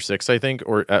 5 or 6, I think,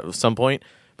 or at some point.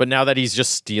 But now that he's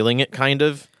just stealing it, kind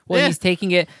of. Well, he's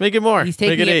taking it. Make it more. He's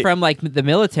taking Make it it 8. from like the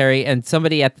military, and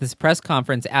somebody at this press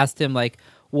conference asked him, like,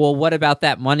 "Well, what about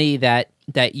that money that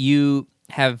you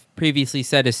have previously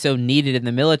said is so needed in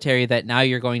the military that now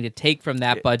you're going to take from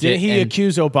that budget?" Didn't he and,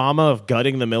 accuse Obama of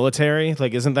gutting the military?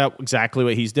 Like, isn't that exactly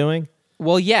what he's doing?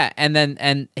 Well, yeah,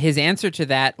 and his answer to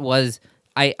that was,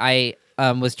 I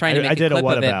was trying to I make did a a clip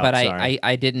what of it, about, but sorry.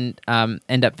 I didn't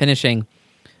end up finishing.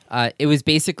 It was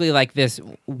basically like this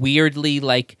weirdly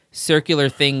like circular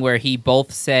thing where he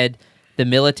both said the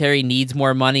military needs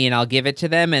more money and I'll give it to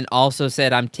them, and also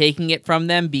said I'm taking it from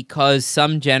them because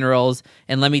some generals,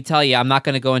 and let me tell you, I'm not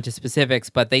going to go into specifics,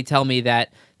 but they tell me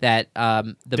that the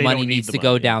They money don't need needs the to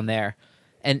go money. down there,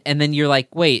 and then you're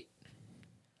like, wait,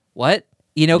 what?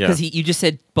 You know, because you just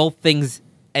said both things,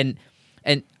 and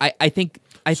I think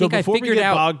I So think I before we figured get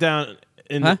out. bogged down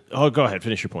in Huh? go ahead,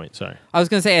 finish your point. Sorry. I was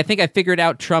going to say, I think I figured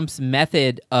out Trump's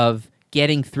method of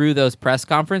getting through those press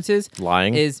conferences.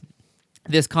 Lying? Is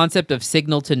this concept of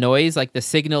signal to noise. Like the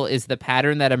signal is the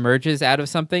pattern that emerges out of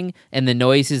something, and the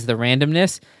noise is the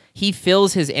randomness. He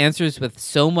fills his answers with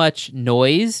so much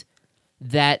noise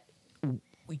that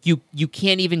you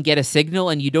can't even get a signal,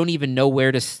 and you don't even know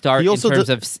where to start He also in terms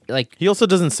do- of like. He also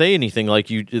doesn't say anything like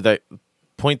that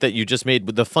point that you just made.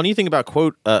 But the funny thing about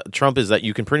Trump is that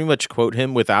you can pretty much quote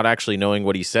him without actually knowing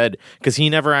what he said because he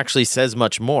never actually says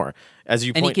much more. As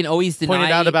you And he can always pointed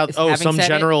deny out about having some said it.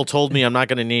 general told me I'm not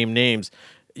going to name names.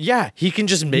 Yeah, he can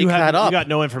just make You that up. You got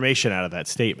no information out of that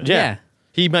statement. Yeah.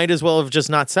 He might as well have just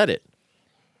not said it.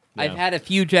 I've had a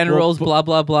few generals, Well, blah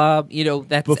blah blah. You know,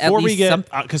 that's at Before least we get, some.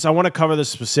 because I want to cover the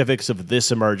specifics of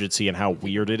this emergency and how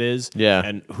weird it is. Yeah.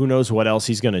 And who knows what else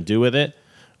he's going to do with it.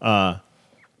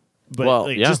 But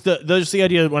Well, yeah. just the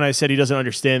idea when I said he doesn't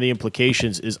understand the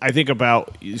implications is I think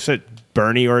about, you said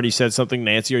Bernie already said something,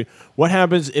 Nancy. What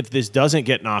happens if this doesn't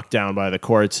get knocked down by the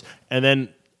courts and then,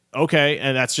 okay,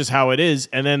 and that's just how it is.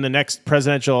 And then the next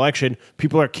presidential election,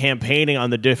 people are campaigning on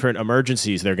the different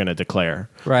emergencies they're going to declare.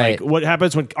 Right. Like, what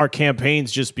happens when our campaigns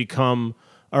just become,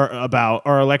 or about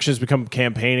our elections become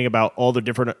campaigning about all the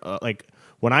different, like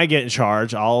when I get in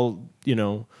charge, I'll,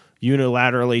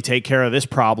 unilaterally take care of this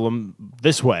problem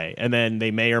this way, and then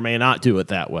they may or may not do it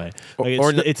that way. Like,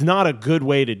 it's not a good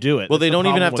way to do it. Well, they That's the don't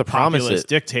even problem have to with promise populist it.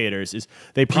 Dictators is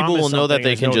they People promise will know that something, they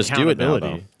there's can no just do it now, though.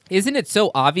 accountability. Isn't it so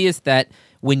obvious that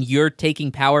when you're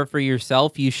taking power for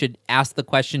yourself, you should ask the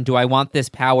question, do I want this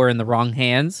power in the wrong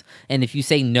hands? And if you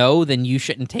say no, then you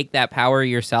shouldn't take that power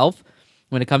yourself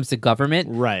when it comes to government.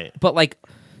 Right. But like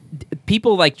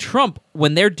people like Trump,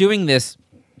 when they're doing this,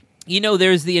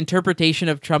 there's the interpretation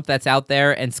of Trump that's out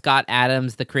there, and Scott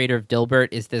Adams, the creator of Dilbert,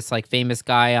 is this like famous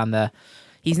guy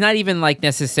he's not even like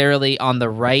necessarily on the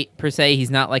right per se. He's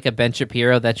not like a Ben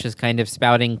Shapiro that's just kind of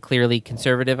spouting clearly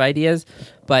conservative ideas,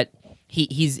 but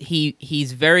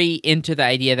he's very into the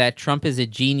idea that Trump is a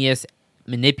genius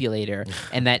manipulator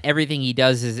and that everything he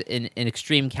does is an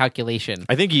extreme calculation.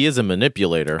 I think he is a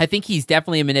manipulator. I think he's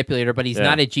definitely a manipulator, but he's Yeah.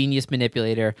 not a genius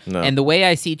manipulator. No. And the way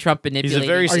I see Trump manipulating,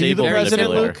 very Are you the stable president,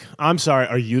 manipulator. Luke? I'm sorry.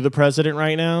 Are you the president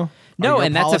right now? No, Are your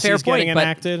and that's a fair policies getting point. But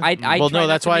enacted? I well, try no, not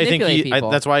that's to why I think manipulate people.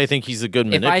 that's why I think he's a good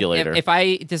manipulator. If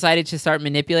I decided to start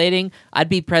manipulating, I'd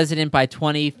be president by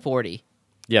 2040.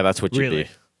 Yeah, that's what you'd Really? be.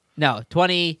 No,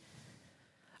 20.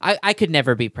 I could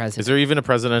never be president. Is there even a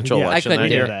presidential Yeah, election I couldn't that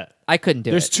do year? it. that. I couldn't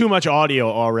do There's it. too much audio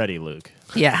already, Luke.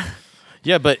 Yeah.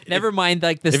 Yeah, but Never mind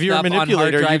like the if you're a stuff on hard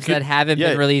manipulator, you drives could- that haven't yeah,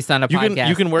 been released on a you podcast. can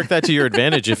you can work that to your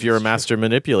advantage if you're a master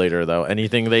manipulator. Though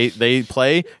anything they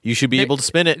play, you should be able to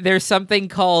spin it. There's something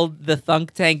called the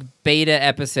Thunk Tank beta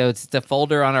episodes. It's a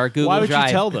folder on our Google Why would Drive.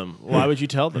 you tell them? Why would you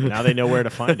tell them? Now they know where to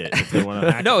find it if they want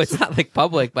to hack No, us. it's not like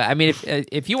public, but I mean,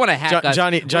 if you want to hack us,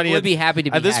 Johnny, we'd be happy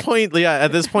to be at this hacked. point. Yeah,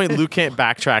 at this point, Luke can't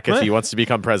backtrack if he wants to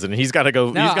become president. He's got to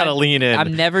go. No, he's got to lean in.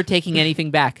 I'm never taking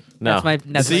anything back. No. That's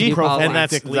my See? new policy. And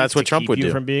that's Prophylactic what leak to Trump keep would you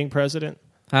do. from being president.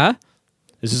 Huh?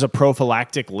 Is this a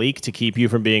prophylactic leak to keep you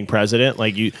from being president?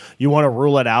 Like you want to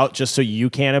rule it out just so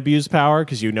you can't abuse power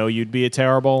because you know you'd be a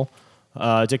terrible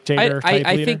dictator type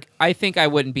leader? I think I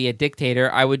wouldn't be a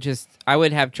dictator. I would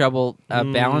have trouble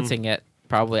balancing it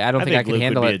probably. I don't I think I think could Luke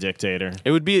handle would be it. a dictator.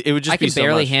 It would just I be can so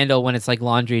barely much. handle when it's like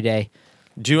laundry day.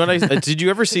 Do you want to? Did you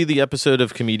ever see the episode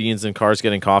of Comedians in Cars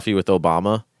Getting Coffee with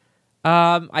Obama?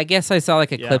 I guess I saw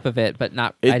like a Yeah. clip of it, but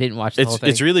I didn't watch the whole thing.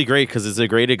 It's really great because it's a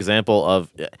great example of.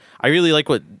 I really like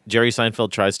what Jerry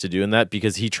Seinfeld tries to do in that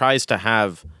because he tries to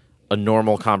have a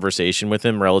normal conversation with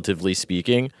him, relatively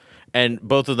speaking, and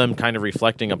both of them kind of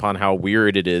reflecting upon how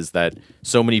weird it is that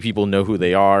so many people know who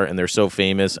they are and they're so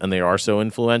famous and they are so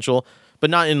influential, but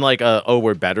not in like a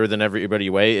we're better than everybody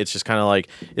way. It's just kind of like,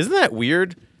 isn't that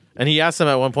weird? And he asks him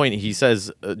at one point. He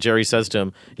says, Jerry says to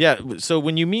him, "Yeah, so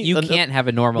when you meet, you can't have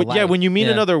a normal life. yeah, when you meet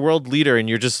Yeah. another world leader and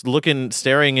you're just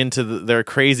staring into their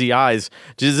crazy eyes,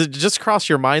 does it just cross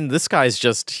your mind? This guy's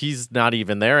he's not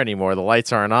even there anymore. The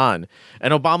lights aren't on."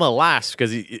 And Obama laughs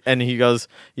because he goes,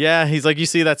 "Yeah," he's like, "You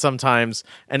see that sometimes,"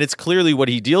 and it's clearly what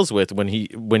he deals with when he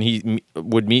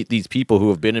would meet these people who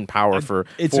have been in power for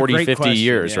It's a 40, great 50 question,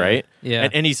 years, yeah. right? Yeah.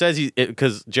 And he says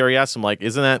because Jerry asks him like,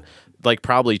 "Isn't that like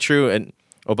probably true?" And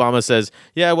Obama says,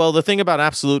 "Yeah, well, the thing about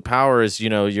absolute power is,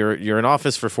 you're in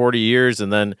office for 40 years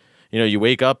and then, you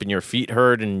wake up and your feet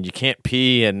hurt and you can't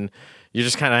pee and you're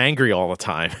just kind of angry all the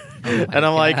time." And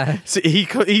I'm like, so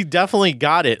he definitely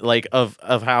got it, like of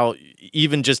how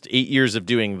even just 8 years of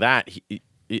doing that,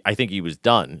 I think he was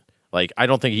done. Like, I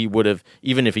don't think he would have,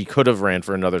 even if he could have ran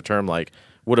for another term, like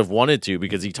would have wanted to,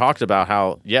 because he talked about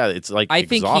how, it's like I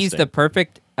think exhausting. he's the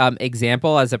perfect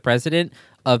example as a president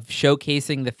of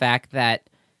showcasing the fact that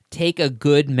take a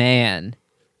good man,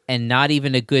 and not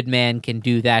even a good man can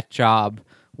do that job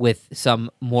with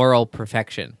some moral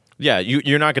perfection. Yeah,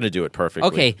 you're not going to do it perfectly.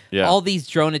 Okay, Yeah. all these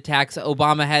drone attacks.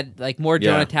 Obama had like more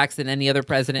drone Yeah. attacks than any other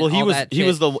president. Well, he all was- that he shit.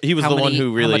 was the one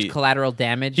who how really- much collateral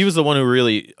damage. He was the one who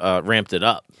really ramped it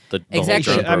up. The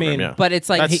Exactly. whole drone I mean, program, yeah. but it's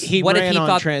like He what ran if he on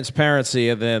thought? transparency,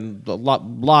 and then a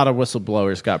lot of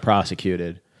whistleblowers got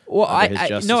prosecuted. Well, under his I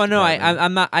Justice no, Department.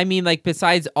 I'm not. I mean, like,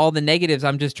 besides all the negatives,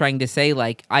 I'm just trying to say,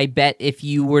 like, I bet if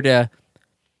you were to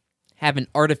have an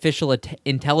artificial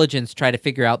intelligence try to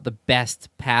figure out the best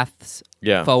paths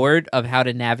Yeah. forward of how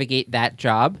to navigate that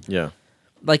job, Yeah.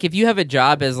 like if you have a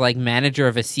job as like manager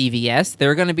of a CVS, there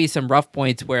are going to be some rough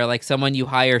points where like someone you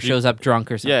hire shows up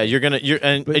drunk or something. Yeah, you're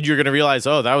gonna realize,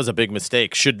 oh, that was a big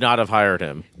mistake. Should not have hired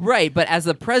him. Right, but as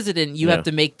the president, you Yeah. have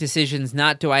to make decisions.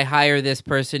 Not do I hire this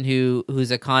person who's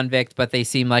a convict, but they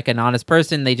seem like an honest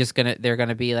person? They're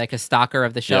gonna be like a stalker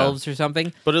of the shelves or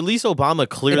something. But at least Obama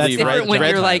clearly It's different when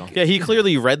you're like, yeah, he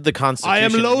clearly read the Constitution. I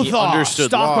am and he Lothar, understood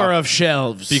stalker law of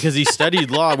shelves. because he studied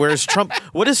law. Whereas Trump,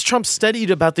 what has Trump studied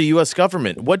about the U.S.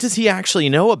 government? What does he actually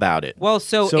know about it? well,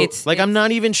 so it's Like, I'm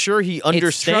not even sure he it's Trump's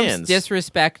understands.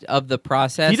 disrespect of the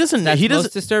process. He doesn't. That's He doesn't.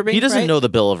 most disturbing. He doesn't right? know the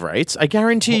Bill of Rights. I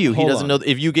guarantee you, he Hold doesn't on. know.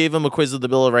 If you gave him a quiz of the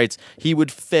Bill of Rights, he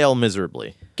would fail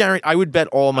miserably. I would bet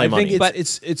all my I money. think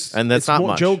it's And that's it's not more-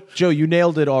 much. Joe, you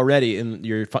nailed it already in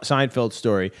your Seinfeld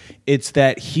story. It's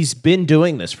that he's been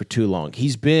doing this for too long.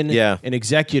 He's been Yeah. an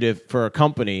executive for a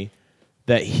company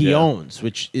that he Yeah. owns,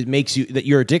 which it makes you that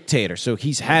you're a dictator. So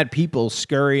he's had people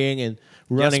scurrying and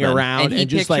running man. around And he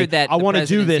just pictured like, that I the want to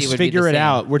do presidency this, would be figure the it same.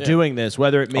 out. We're doing this,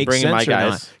 whether it makes bring in sense my or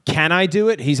guys. not. Can I do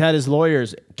it? He's had his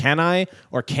lawyers. Can I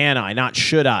or can I? Not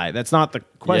should I? That's not the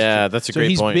question. Yeah, that's a so great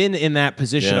he's point. been in that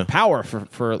position Yeah. of power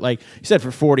for like you said,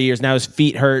 for 40 years. Now his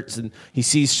feet hurts and he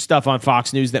sees stuff on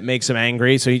Fox News that makes him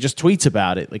angry, so he just tweets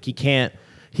about it. Like he can't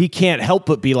help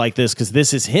but be like this because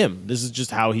this is him. This is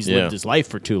just how he's Yeah. lived his life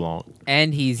for too long.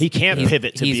 And he can't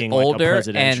pivot to he's being like a older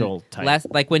presidential and type. less.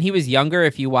 Like when he was younger,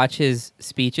 if you watch his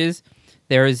speeches,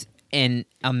 there's an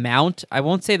amount. I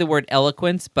won't say the word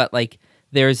eloquence, but like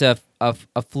there's a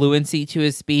fluency to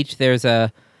his speech. There's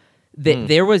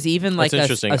there was even like That's a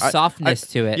interesting. softness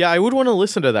to it. Yeah, I would want to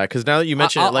listen to that because now that you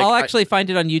mention it, like I'll actually find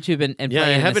it on YouTube and yeah, play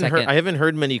I it in haven't a heard. second. I haven't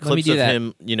heard many me clips do of that.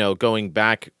 him. Going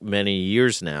back many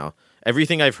years now.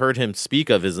 Everything I've heard him speak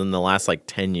of is in the last like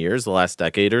 10 years, the last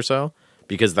decade or so,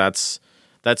 because that's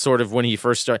sort of when he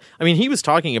first started. I mean, he was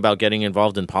talking about getting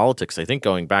involved in politics. I think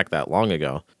going back that long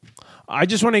ago. I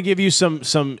just want to give you some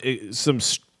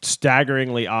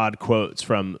staggeringly odd quotes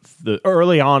from the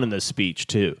early on in the speech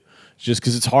too, just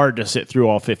because it's hard to sit through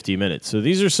all 50 minutes. So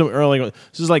these are some early.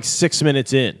 This is like 6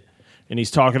 minutes in, and he's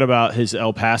talking about his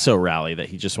El Paso rally that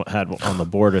he just had on the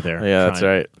border there. Yeah, that's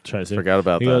right. Forgot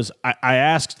about he that. goes, I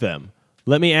asked them,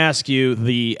 let me ask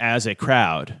you as a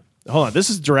crowd. Hold on, this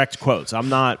is direct quotes. I'm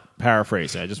not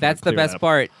paraphrasing. I just want That's to the clear that best up.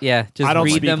 part. Yeah, I just don't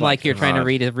read speak them like like you're trying to God.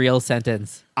 read a real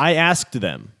sentence. I asked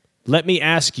them, let me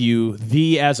ask you,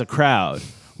 as a crowd,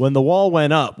 when the wall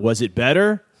went up, was it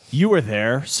better? You were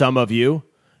there, some of you.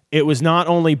 It was not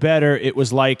only better, it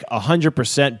was like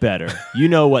 100% better. You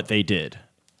know what they did.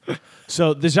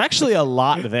 So there's actually a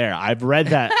lot there. I've read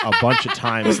that a bunch of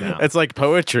times now. It's like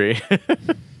poetry.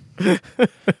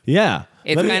 Yeah.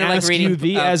 It's Let me kind of like ask reading you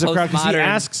the as a crowd, 'cause he postmodern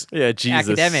asks Yeah, Jesus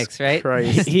academics, right?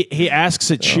 Christ. he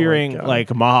asks a cheering God.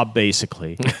 like mob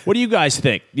basically. What do you guys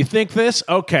think? You think this?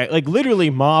 Okay, like literally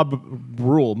mob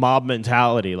rule, mob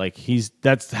mentality. Like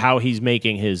that's how he's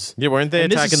making his. Yeah, weren't they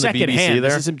and this attacking is the BBC secondhand. there?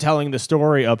 This is him telling the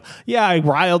story of I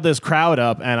riled this crowd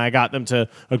up and I got them to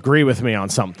agree with me on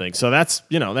something. So that's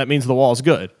that means the wall's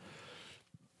good.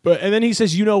 And then he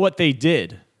says, you know what they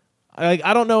did.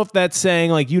 I don't know if that's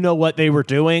saying like what they were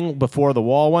doing before the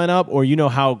wall went up, or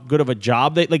how good of a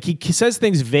job they like. He says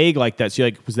things vague like that. So you're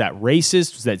like, was that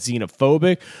racist? Was that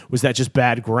xenophobic? Was that just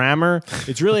bad grammar?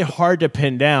 It's really hard to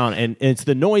pin down, and it's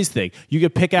the noise thing. You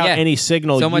could pick out Yeah. any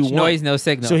signal. So you much want. noise, no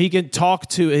signal. So he can talk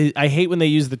to. I hate when they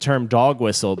use the term dog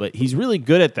whistle, but he's really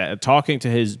good at that, at talking to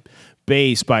his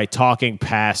base by talking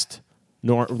past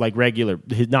regular,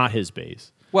 not his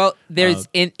base. Well, there's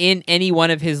in any one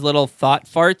of his little thought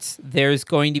farts, there's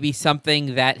going to be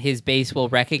something that his base will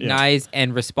recognize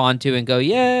and respond to and go,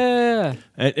 yeah.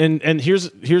 And here's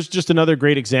just another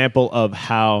great example of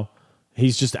how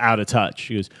he's just out of touch.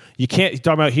 He goes, you can't. He's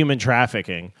talking about human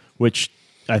trafficking, which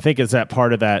I think is that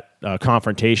part of that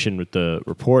confrontation with the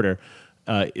reporter.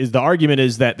 Is the argument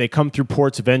is that they come through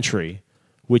ports of entry,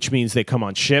 which means they come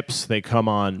on ships, they come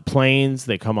on planes,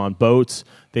 they come on boats.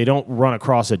 They don't run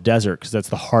across a desert because that's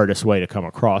the hardest way to come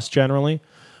across generally.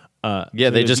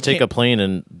 They just take a plane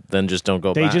and then just don't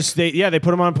go back. They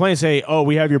put them on a plane and say, oh,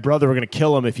 we have your brother, we're going to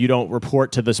kill him if you don't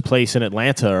report to this place in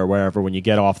Atlanta or wherever when you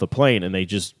get off the plane. And they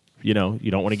just, you don't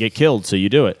want to get killed, so you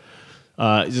do it.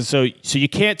 So you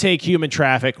can't take human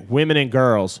traffic, women and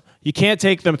girls. You can't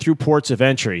take them through ports of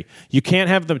entry. You can't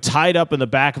have them tied up in the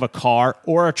back of a car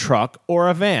or a truck or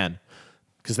a van,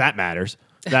 because that matters.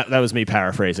 That was me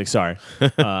paraphrasing. Sorry.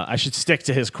 I should stick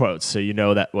to his quotes so you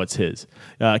know that what's his.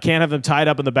 Can't have them tied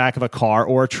up in the back of a car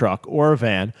or a truck or a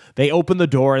van. They open the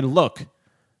door and look.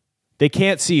 They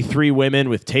can't see 3 women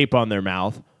with tape on their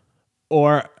mouth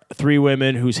or 3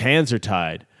 women whose hands are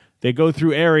tied. They go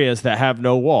through areas that have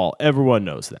no wall. Everyone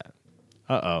knows that.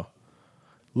 Uh-oh.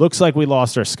 Looks like we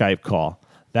lost our Skype call.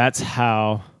 That's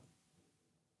how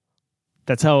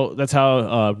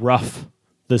rough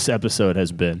this episode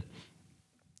has been.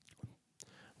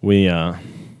 We can't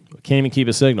even keep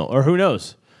a signal. Or who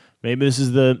knows? Maybe this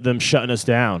is them shutting us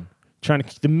down.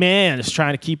 The man is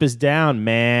trying to keep us down,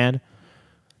 man.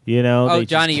 They Johnny,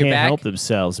 just you're can't back? help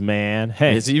themselves, man.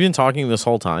 Hey, Is he even talking this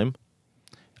whole time?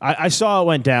 I saw it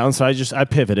went down, so I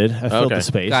pivoted. I filled Okay. the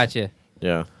space. Gotcha.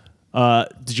 Yeah.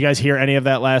 Did you guys hear any of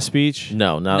that last speech?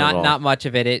 No, not at all. Not much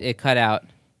of it. It cut out.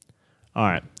 All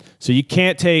right. So you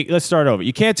can't take, let's start over.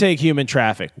 You can't take human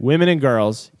traffic, women and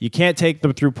girls. You can't take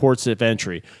them through ports of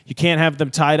entry. You can't have them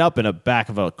tied up in the back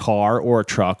of a car or a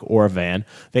truck or a van.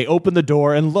 They open the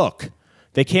door and look.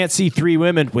 They can't see 3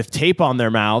 women with tape on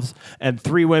their mouths and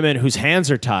 3 women whose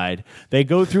hands are tied. They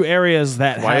go through areas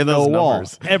that Why have are no those wall.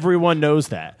 numbers? Everyone knows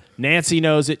that. Nancy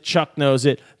knows it. Chuck knows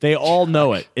it. They all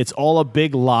know it. It's all a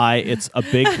big lie. It's a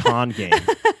big con game.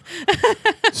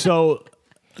 So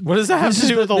What does that have to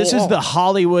do with the this wall? is the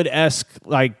Hollywood-esque,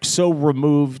 like, so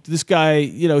removed. This guy,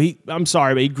 I'm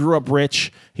sorry, but he grew up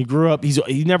rich. He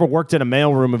never worked in a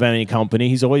mailroom of any company.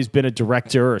 He's always been a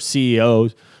director or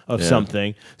CEO of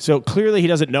something. So clearly he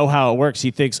doesn't know how it works.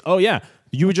 He thinks, oh, yeah,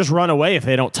 you would just run away if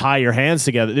they don't tie your hands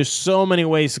together. There's so many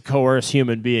ways to coerce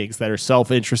human beings that are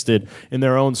self-interested in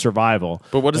their own survival.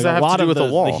 But what does that have to do with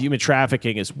the wall? The human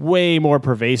trafficking is way more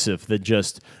pervasive than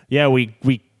just, we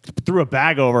threw a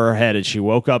bag over her head and she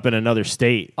woke up in another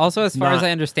state. Also, as far as I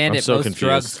understand I'm it, so most confused.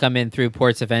 drugs come in through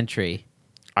ports of entry.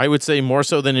 I would say more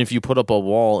so than if you put up a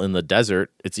wall in the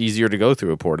desert. It's easier to go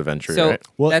through a port of entry, So right?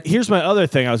 Well, that's- here's my other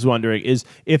thing I was wondering is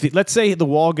let's say the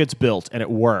wall gets built and it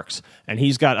works and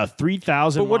he's got a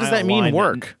 3,000 But what does that mean,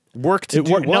 work? Work to do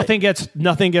what?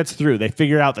 Nothing gets through. They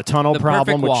figured out the tunnel The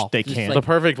problem, perfect which wall. they Just can't. The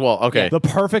perfect wall. Okay. The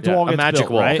perfect Yeah, wall a gets magic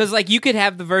built, wall. right? Because you could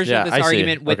have the version Yeah, of I this see.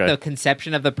 argument with Okay. the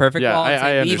conception of the perfect Yeah, wall. And I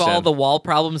say, leave all understand. the wall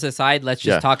problems aside. Let's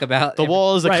just Yeah. talk about The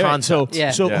wall is a Right, right. concept.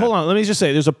 Yeah. So Yeah. hold on. Let me just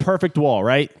say, there's a perfect wall,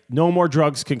 right? No more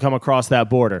drugs can come across that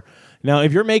border. Now,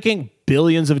 if you're making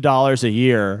billions of dollars a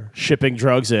year shipping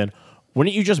drugs in,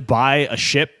 wouldn't you just buy a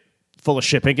ship full of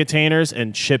shipping containers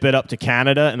and ship it up to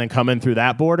Canada and then come in through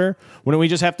that border? Wouldn't we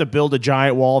just have to build a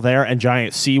giant wall there and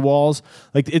giant seawalls?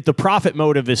 Like, the profit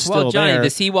motive is still Well, Johnny, there. the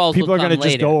seawalls People will are come gonna later.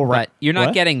 just go around. But you're not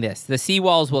What? getting this. The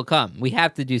seawalls will come. We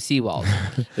have to do seawalls.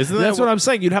 Isn't That's what I'm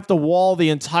saying. You'd have to wall the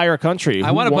entire country. I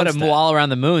Who want to put wants a that? wall around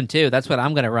the moon, too. That's what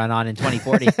I'm going to run on in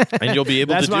 2040. And you'll be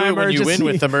able to That's do my it when you win emergency.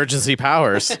 with emergency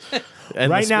powers.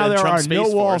 And Right now, there Trump are no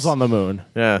Space walls Force. on the moon.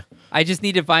 Yeah. I just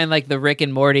need to find like the Rick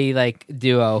and Morty like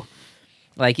duo.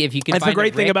 Like if you can That's find the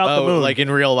great thing Rick- about the Oh, moon. like in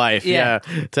real life. Yeah.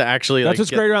 Yeah. To actually That's like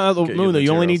what's great about the get moon, though. your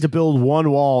You only materials. need to build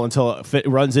one wall until it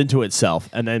runs into itself,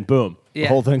 and then boom, the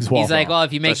whole thing's walled He's like, off. well,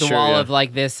 if you make That's the true, wall yeah. of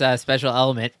like this special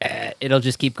element, it'll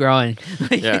just keep growing.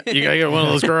 Yeah, you gotta get one of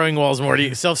those growing walls,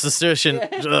 Morty. Self-sufficient.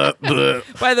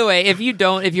 By the way, if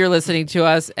you're listening to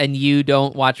us and you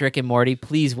don't watch Rick and Morty,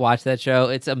 please watch that show.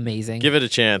 It's amazing. Give it a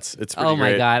chance. It's pretty Oh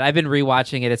my great. god, I've been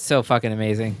rewatching it. It's so fucking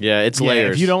amazing. Yeah, it's Yeah,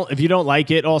 layers. if you don't like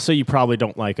it, also you probably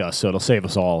don't like us, so it'll save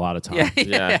us all a lot of time.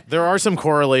 Yeah, there are some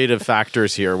correlative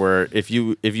factors here where if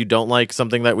you don't like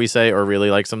something that we say or really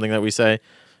like something that we say,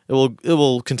 it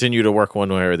will continue to work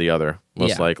one way or the other,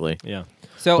 most Yeah. likely. Yeah.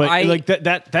 So But I like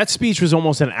that speech was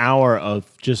almost an hour of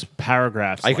just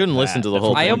paragraphs. I like couldn't that. listen to the From whole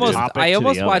one I thing, almost topic I to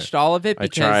almost the other. watched all of it I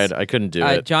because tried. I couldn't do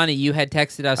it. Johnny, you had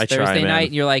texted us I Thursday tried, man. night,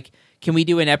 and you're like, "Can we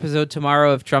do an episode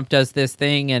tomorrow if Trump does this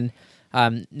thing?" And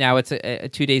now it's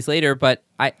 2 days later, but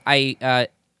I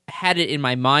had it in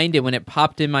my mind, and when it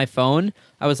popped in my phone,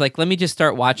 I was like, "Let me just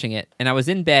start watching it." And I was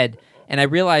in bed, and I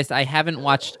realized I haven't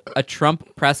watched a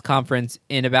Trump press conference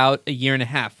in about a year and a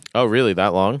half. Oh, really?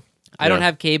 That long? I don't Yeah.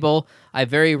 have cable. I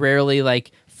very rarely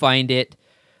find it.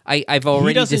 I've already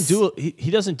He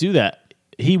doesn't do that.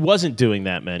 He wasn't doing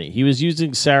that many. He was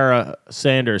using Sarah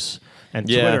Sanders and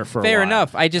Yeah. Twitter for a Fair while.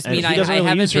 enough. I just And mean he I doesn't really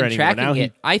haven't use her been anymore. Now tracking he-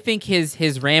 it. I think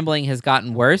his rambling has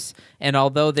gotten worse, and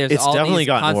although there's It's all definitely these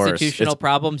gotten worse. constitutional It's-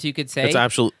 problems you could say, It's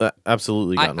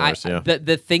absolutely gotten worse. Yeah.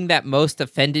 the thing that most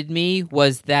offended me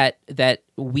was that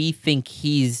we think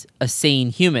he's a sane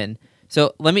human.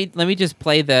 So let me just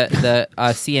play the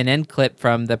CNN clip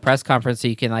from the press conference so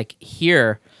you can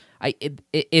hear.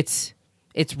 It's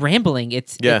rambling.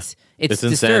 It's It's disturbed.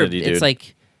 insanity, It's dude.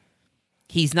 like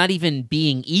he's not even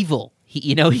being evil.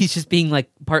 He's just being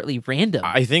partly random.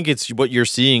 I think it's what you're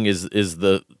seeing is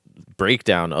the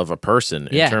breakdown of a person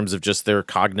in Yeah. terms of just their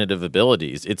cognitive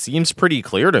abilities. It seems pretty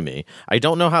clear to me. I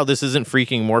don't know how this isn't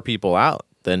freaking more people out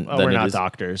than Well, we're it not is.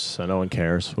 doctors, so no one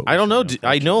cares. what I don't know. we're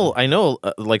saying, I know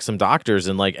like some doctors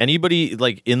and anybody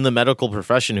in the medical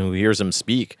profession who hears him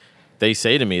speak, they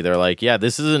say to me, they're like, "Yeah,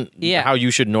 this isn't how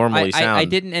you should normally sound." I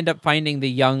didn't end up finding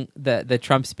the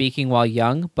Trump speaking while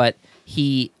young, but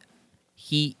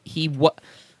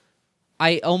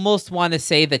I almost want to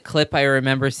say the clip I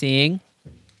remember seeing.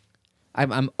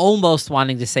 I'm almost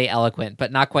wanting to say eloquent,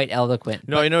 but not quite eloquent.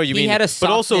 No, But I know what you he mean, had a but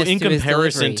also softness in to his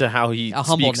comparison delivery, to how he a speaks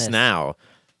humbleness. now,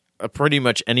 pretty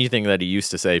much anything that he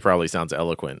used to say probably sounds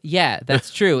eloquent. Yeah,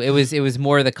 that's true. It was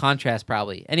more the contrast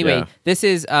probably. Anyway, Yeah. this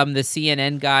is the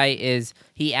CNN guy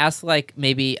he asked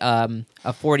maybe a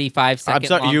 45-second I'm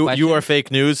sorry, long you question. are fake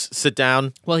news. Sit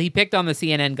down. Well, he picked on the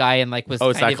CNN guy and was Oh,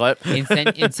 it's kind that of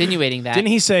clip? insinuating that. Didn't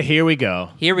he say, "Here we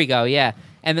go"? Here we go. Yeah.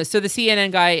 And so the CNN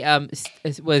guy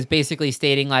was basically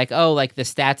stating the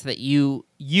stats that you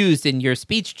used in your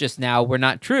speech just now were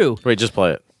not true. Wait, just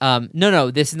play it. No,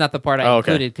 this is not the part I Oh,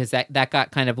 okay. included because that got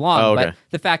kind of long. Oh, okay. But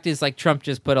the fact is, Trump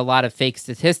just put a lot of fake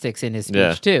statistics in his speech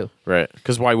Yeah. too. Right.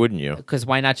 Because why wouldn't you? Because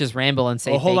why not just ramble and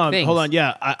say Well, hold fake on, things? hold on.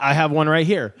 Yeah, I have one right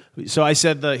here. So I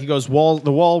said he goes, the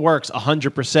wall works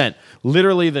 100%.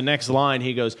 Literally the next line,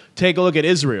 he goes, take a look at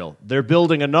Israel. They're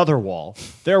building another wall.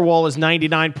 Their wall is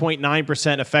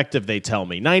 99.9% effective, they tell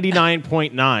me.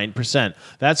 99.9%.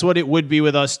 That's what it would be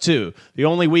with us too. The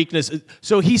only weakness,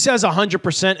 so he says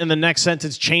 100% and the next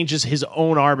sentence changes his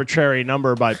own arbitrary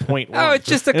number by 0.1. Oh, it's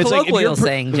just a And it's like, if colloquial you're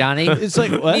saying, Johnny. It's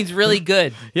like, what? He's really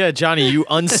good. Yeah, Johnny, you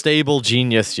unstable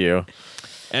genius, you.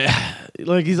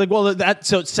 He's like, well,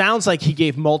 so it sounds like he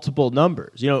gave multiple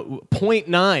numbers.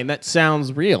 0.9, that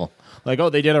sounds real. They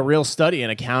did a real study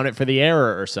and accounted for the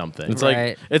error or something. It's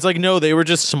Right. like no, they were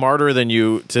just smarter than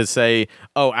you to say,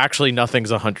 oh, actually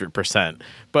nothing's 100%,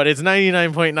 but it's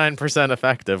 99.9%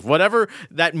 effective. Whatever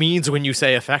that means when you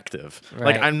say effective.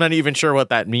 Right. I'm not even sure what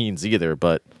that means either,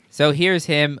 but So here's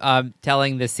him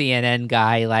telling the CNN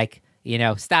guy,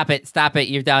 stop it,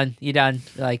 you're done.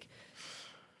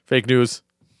 fake news.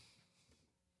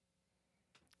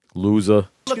 Loser.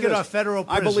 Look at our federal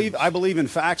prisons. I believe in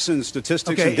facts and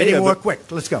statistics Okay, and data. any more but quick.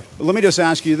 Let's go. let me just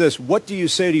ask you this. What do you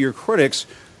say to your critics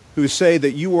who say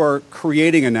that you are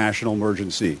creating a national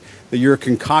emergency, that you're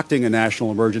concocting a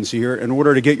national emergency here in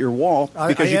order to get your wall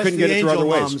because I you asked couldn't get the it through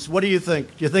angel other ways? moms, what do you think?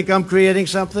 Do you think I'm creating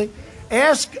something?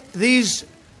 Ask these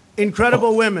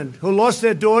incredible women who lost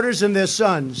their daughters and their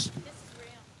sons.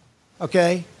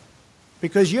 Okay?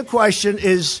 Because your question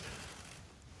is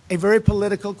a very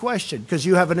political question because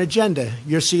you have an agenda.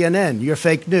 You're CNN. You're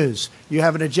fake news. You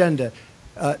have an agenda.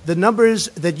 The numbers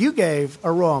that you gave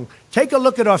are wrong. Take a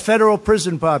look at our federal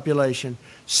prison population.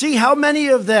 See how many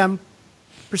of them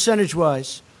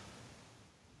percentage-wise,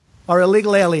 are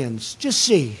illegal aliens? Just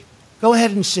see. Go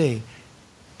ahead and see.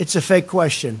 It's a fake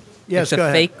question. Yes, it's go a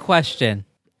ahead. fake question.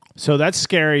 So that's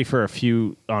scary for a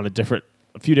few different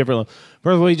levels.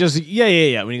 First of all, he just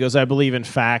yeah. When he goes, I believe in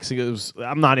facts. He goes,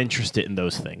 I'm not interested in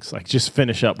those things. Like, just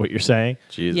finish up what you're saying.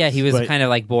 Jesus. Yeah, he was But- kind of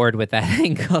like bored with that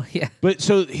angle. Yeah. But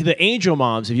so the angel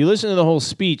moms, if you listen to the whole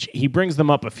speech, he brings them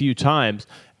up a few times,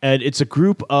 and it's a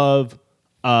group of,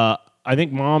 I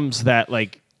think, moms that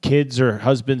like kids or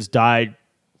husbands died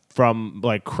from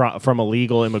from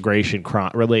illegal immigration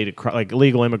related like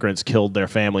illegal immigrants killed their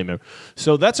family member.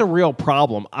 So that's a real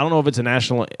problem. I don't know if it's a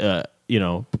national,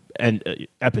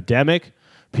 epidemic.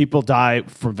 People die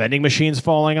from vending machines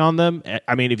falling on them.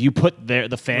 I mean, if you put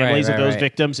the families of those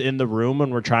victims in the room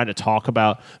when we're trying to talk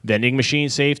about vending machine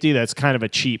safety, that's kind of a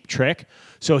cheap trick.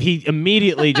 So he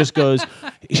immediately just goes,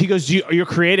 you're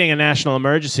creating a national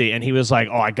emergency. And he was like,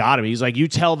 oh, I got him. He's like, you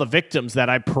tell the victims that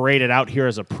I paraded out here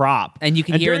as a prop. And you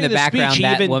can hear in during the background speech,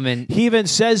 that woman. He even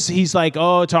says, he's like,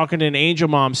 oh, talking to an angel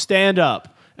mom, stand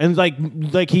up. And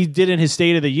like he did in his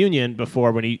State of the Union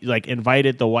before, when he like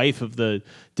invited the wife of the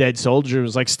dead soldier,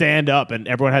 was like, stand up, and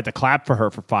everyone had to clap for her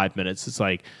for 5 minutes. It's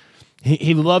like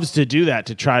he loves to do that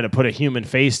to try to put a human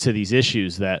face to these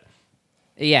issues that.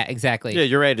 Yeah, exactly. Yeah,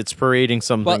 you're right. It's parading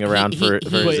something around for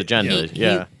his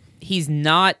agenda. He's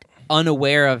not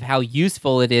unaware of how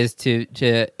useful it is to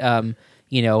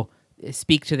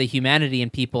speak to the humanity in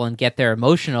people and get their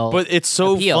emotional. But it's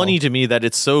so appeal. funny to me that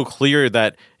it's so clear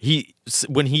that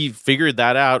when he figured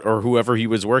that out, or whoever he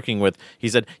was working with, he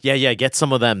said, "Yeah, get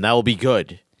some of them. That will be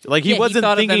good." Like he wasn't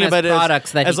thought of thinking them about as it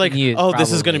products that as he like, can use, oh,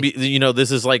 this is going to probably. be, this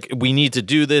is like, we need to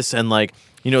do this, and like,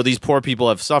 these poor people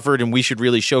have suffered, and we should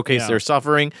really showcase their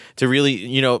suffering to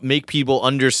really, make people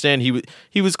understand.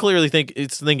 He was clearly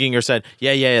thinking or said,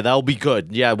 yeah, that'll be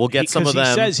good. Yeah, we'll get some of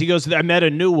them. He goes, I met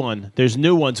a new one. There's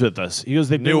new ones with us. He goes,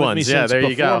 they've been New with ones, me yeah, since there you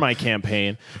before go. my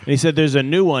campaign. And he said, there's a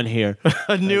new one here.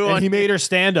 A new and one. he made her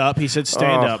stand up. He said,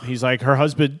 stand up. He's like, her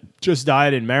husband just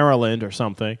died in Maryland or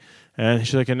something. And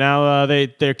she's like, and now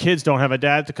their kids don't have a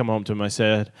dad to come home to them. I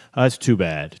said, that's too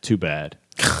bad. Too bad.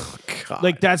 God.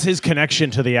 Like, that's his connection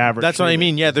to the average. That's what I human.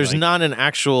 mean. Yeah, there's Like, not an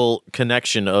actual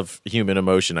connection of human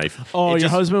emotion. your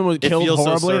husband was killed feels so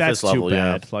horribly? surface That's level, too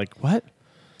bad. Like, what?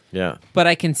 Yeah. But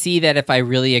I can see that if I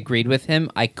really agreed with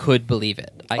him, I could believe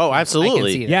it. Absolutely. I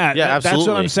can see that. Yeah, Yeah, that's what I'm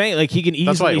absolutely. saying. Like, he can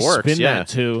That's why easily it works, spin yeah. that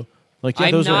to, like,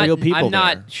 I'm those not, are real people. I'm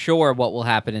not there. sure what will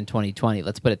happen in 2020.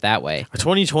 Let's put it that way.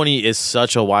 2020 is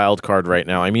such a wild card right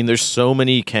now. I mean, there's so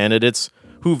many candidates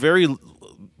who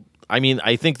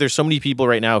I think there's so many people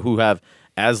right now who have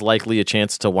as likely a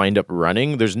chance to wind up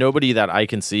running. There's nobody that I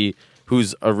can see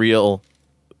who's a real,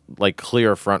 like,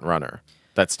 clear front runner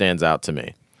that stands out to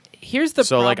me. Here's the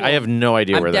So, problem. like, I have no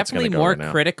idea I'm where that's going definitely to go more right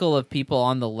now. critical of people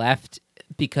on the left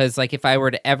because, like, if I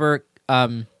were to ever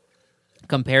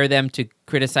compare them to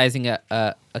criticizing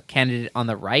a candidate on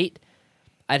the right,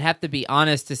 I'd have to be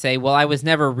honest to say, well, I was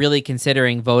never really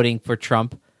considering voting for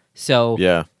Trump. So,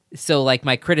 Yeah. so like,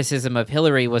 my criticism of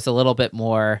Hillary was a little bit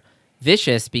more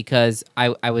vicious because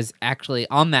I was actually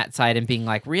on that side and being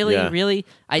like, really? But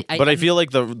I feel like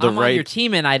the I'm right on your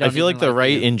team and I don't feel like even the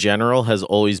right you. in general has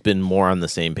always been more on the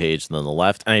same page than the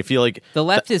left, and I feel like The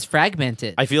left is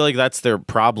fragmented. I feel like that's their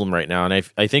problem right now, and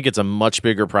I think it's a much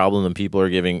bigger problem than people are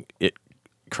giving it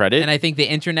credit. and I think the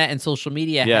internet and social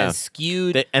media Yeah. has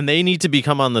skewed they need to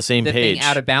become on the same the page. thing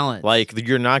out of balance. Like,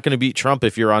 you're not going to beat Trump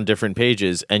if you're on different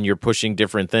pages and you're pushing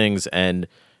different things, and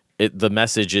the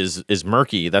message is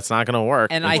murky. That's not going to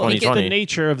work And in I think it's 2020. The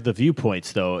nature of the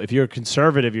viewpoints, though. If you're a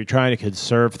conservative, you're trying to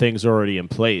conserve things already in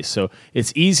place. So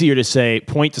it's easier to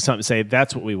point to something and say,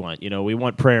 that's what we want. We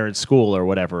want prayer in school or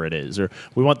whatever it is, or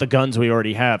we want the guns we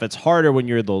already have. It's harder when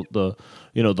you're the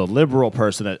liberal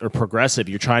person or progressive.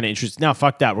 You're trying to introduce, now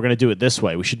fuck that. We're going to do it this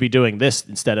way. We should be doing this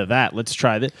instead of that. Let's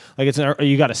try this. Like,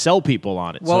 you got to sell people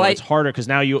on it. Well, so it's harder because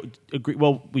now you agree.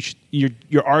 Well,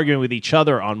 you're arguing with each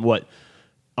other on what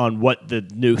the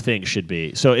new thing should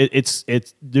be. So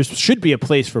there should be a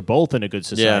place for both in a good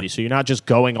society. Yeah. So you're not just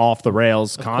going off the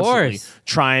rails constantly, course.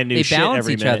 trying new They shit balance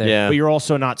every each minute. other. Yeah. But you're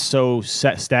also not so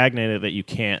stagnated that you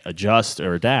can't adjust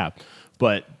or adapt.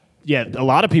 But yeah, a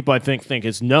lot of people I think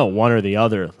it's no, one or the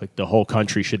other. Like, the whole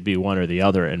country should be one or the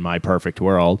other in my perfect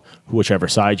world, whichever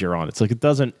side you're on. It's like, it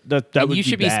doesn't. That And would you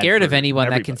should be bad scared for of anyone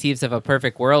that everybody. conceives of a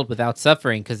perfect world without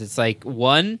suffering because it's like,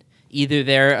 one, either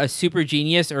they're a super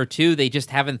genius, or two, they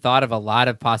just haven't thought of a lot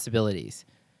of possibilities.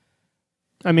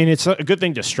 I mean, it's a good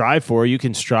thing to strive for. You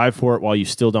can strive for it while you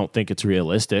still don't think it's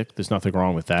realistic. There's nothing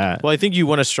wrong with that. Well, I think you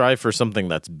want to strive for something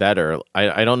that's better.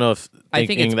 I don't know if I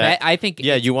think it's that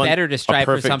it's you want better to a strive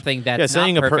for perfect- something that's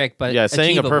saying not a perfect, but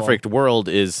saying a achievable. perfect world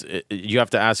is you have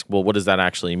to ask, well, what does that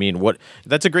actually mean?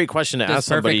 That's a great question to Does ask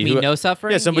somebody perfect mean who no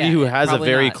suffering? Yeah, somebody Yeah, who has a probably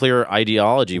very not. clear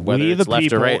ideology, whether We, it's the left or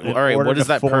people, right. in All right, order what does to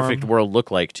that perfect form- world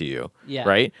look like to you? Yeah.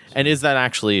 Right, and is that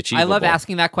actually I achievable? love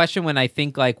asking that question when I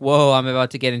think like, whoa, I'm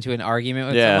about to get into an argument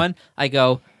with Yeah. someone. I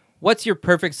go, what's your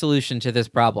perfect solution to this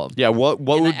problem? Yeah, what And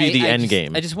would be the end just,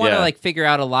 game? I just want to Yeah. like figure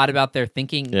out a lot about their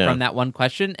thinking Yeah. from that one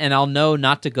question, and I'll know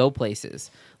not to go places.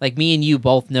 Like me and you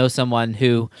both know someone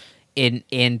who,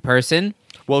 in person,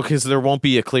 Well, because there won't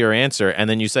be a clear answer, and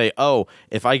then you say, "Oh,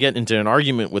 if I get into an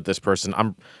argument with this person,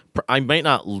 I might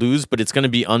not lose, but it's going to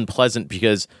be unpleasant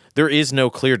because there is no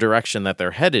clear direction that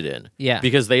they're headed in. Yeah.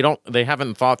 because they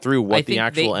haven't thought through what I the think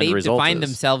actual they end result define is.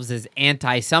 themselves as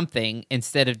anti something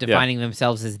instead of defining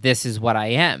themselves as this is what I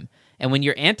am. And when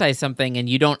you're anti something and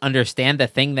you don't understand the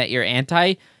thing that you're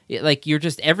anti, like you're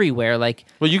just everywhere. Like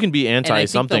Well, you can be and I anti think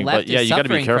the something, left but yeah, is you got to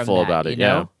be suffering from careful that, about it. you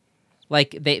know? Yeah,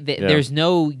 Like there's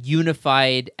no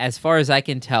unified, as far as I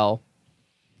can tell.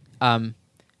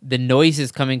 The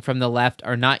noises coming from the left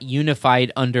are not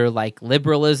unified under like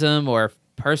liberalism or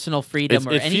personal freedom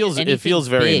or it feels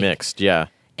very big. mixed. Yeah,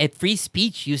 And free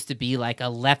speech used to be like a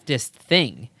leftist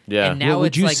thing. Yeah. And now Well,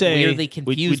 it's like weirdly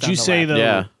confused. Would you on the say left.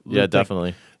 though? yeah, like,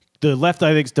 definitely. the left,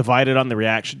 I think, is divided on the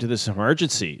reaction to this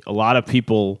emergency. A lot of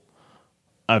people,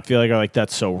 I feel like, are like,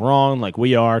 that's so wrong. Like,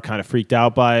 we are kind of freaked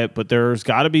out by it. But there's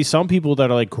got to be some people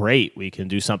that are like, great, we can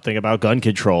do something about gun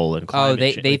control and climate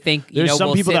they change. think there's some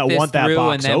we'll people sit that this want that through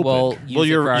box and then open. we'll use Well,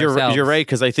 it for ourselves. you're right,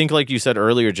 because I think, like you said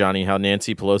earlier, Johnny, how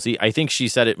Nancy Pelosi, I think she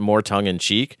said it more tongue in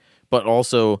cheek, but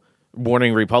also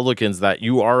warning Republicans that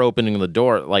you are opening the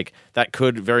door. Like that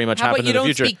could very much How happen about you in the don't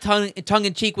future. speak tongue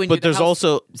in cheek when you're But the there's House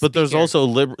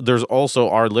Speaker? there's also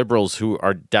our liberals who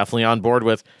are definitely on board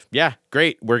with, yeah,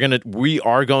 great, we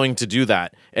are going to do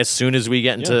that as soon as we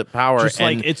get into power. Just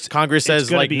and like Congress it's says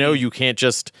gonna like, be- no, you can't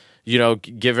just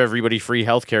give everybody free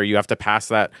health care. You have to pass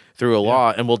that through a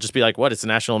law, and we'll just be like, what? It's a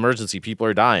national emergency. People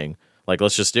are dying. Like,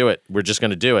 let's just do it. We're just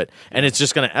going to do it, and it's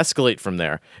just going to escalate from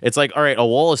there. It's like, all right, a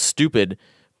wall is stupid,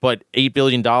 but $8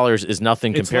 billion is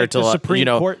nothing It's compared like the to Supreme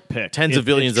Court pick. tens If- of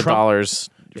billions if of Trump- dollars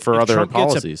for if other Trump gets a-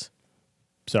 policies.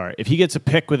 Sorry, if he gets a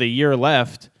pick with a year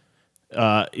left,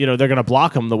 they're going to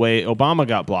block him the way Obama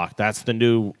got blocked. That's the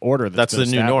new order. That's been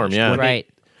the new norm, established. yeah. When Right.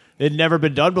 It had never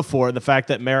been done before. And the fact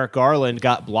that Merrick Garland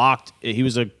got blocked, he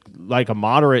was a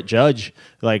moderate judge,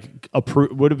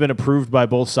 would have been approved by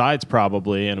both sides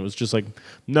probably, and it was just like,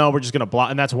 no, we're just going to block,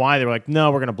 and that's why they were like,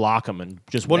 no, we're going to block him and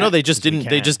just. Well, no, wet they just as we didn't.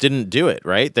 They can. just didn't do it,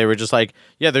 right? They were just like,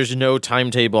 yeah, there's no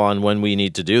timetable on when we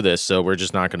need to do this, so we're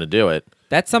just not going to do it.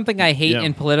 That's something I hate Yeah.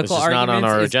 in political It's just not arguments.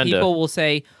 on our is agenda. People will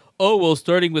say, "Oh, well,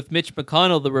 starting with Mitch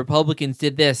McConnell, the Republicans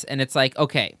did this," and it's like,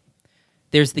 okay,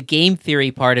 there's the game theory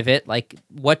part of it, like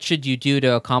what should you do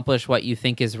to accomplish what you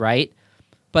think is right,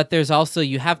 but there's also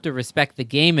you have to respect the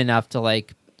game enough to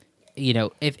like,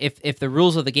 if the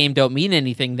rules of the game don't mean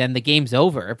anything, then the game's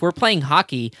over. If we're playing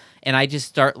hockey and I just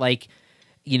start like,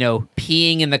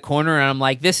 peeing in the corner and I'm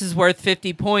like, this is worth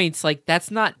 50 points. Like,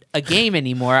 that's not a game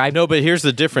anymore. No, but here's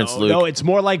the difference, Luke. No, it's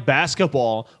more like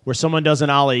basketball where someone does an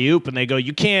alley oop and they go,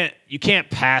 you can't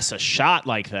pass a shot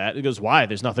like that. It goes, why?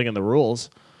 There's nothing in the rules.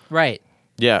 Right.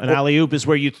 Yeah, An alley oop is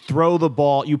where you throw the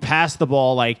ball, you pass the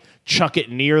ball, like chuck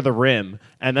it near the rim,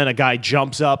 and then a guy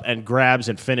jumps up and grabs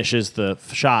and finishes the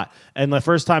shot. And the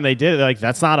first time they did it, they're like,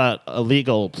 that's not a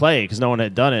legal play because no one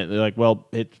had done it. They're like, well,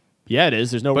 it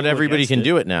is. There's no. but rule everybody against can it.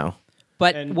 do it now.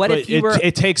 But what if you were?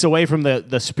 It takes away from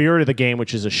the spirit of the game,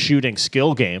 which is a shooting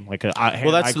skill game. Like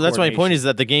Well, that's my point, is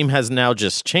that the game has now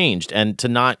just changed, and to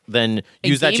not then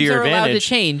use that to games your are allowed to advantage,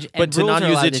 change, and but to rules not are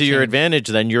use allowed it to to your change. advantage,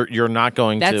 then you're not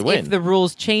going That's to win. if the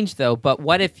rules change, though. But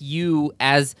what if you,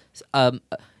 as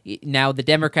now the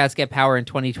Democrats get power in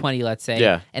 2020, let's say,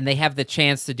 Yeah. and they have the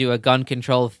chance to do a gun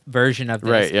control version of this,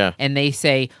 Right, yeah. and they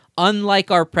say, unlike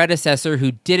our predecessor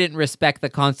who didn't respect the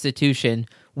Constitution,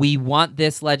 we want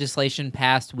this legislation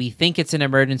passed. We think it's an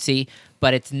emergency,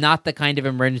 but it's not the kind of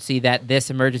emergency that this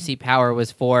emergency power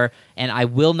was for, and I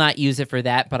will not use it for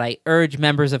that, but I urge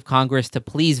members of Congress to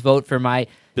please vote for my...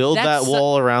 Build That's that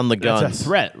wall around the guns. That's a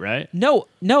threat, right? No,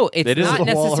 it's It is not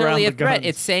the wall necessarily a around the threat. guns.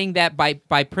 It's saying that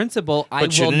by principle, I But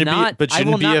will shouldn't not. it be? But I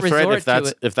shouldn't will it be not a threat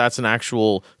resort if that's an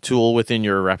actual tool within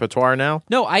your repertoire now?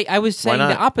 No, I was saying not?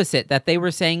 the opposite. That they were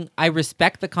saying I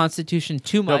respect the Constitution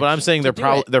too much. No, but I'm saying to do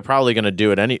it. they're probably going to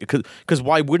do it because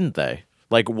why wouldn't they?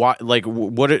 Like why? Like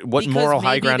what Because moral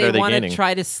high maybe ground are they want gaining? to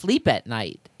try to sleep at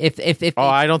night. If Oh,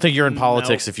 I don't think you're in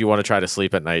politics if you want to try to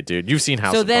sleep at night, dude. You've seen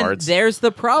House so of then Cards. there's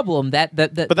the problem that the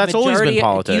But that's always been majority-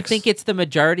 politics. Do you think it's the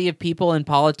majority of people in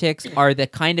politics are the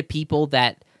kind of people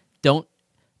that don't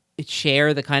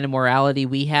share the kind of morality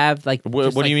we have. Like,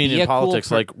 What do you mean in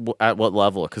politics? At what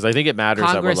level? Because I think it matters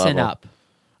Congress at what and level. up.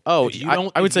 Oh,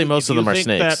 I would say most of them are think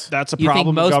snakes. That's a You problem.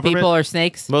 think most government? people are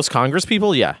snakes? Most Congress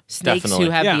people, yeah, Snakes definitely.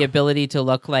 who have Yeah. the ability to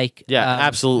look like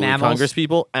absolutely. mammals? Congress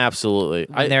people, absolutely.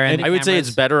 When they're in the I would say cameras.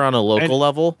 it's better on a local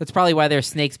level. That's probably why there's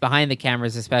snakes behind the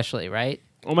cameras, especially, right?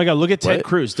 Oh my God! Look at Ted What?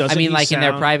 Cruz. Doesn't I mean, he like in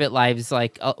their sound- private lives,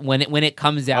 like when it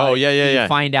comes out. Oh, yeah, you yeah.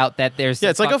 find out that there's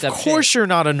Yeah, it's like, fucked of up course shit. you're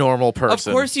not a normal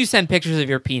person. Of course you send pictures of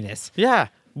your penis. Yeah.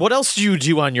 What else do you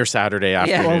do on your Saturday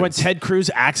afternoon? Or when Ted Cruz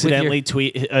accidentally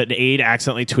an aide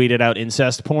accidentally tweeted out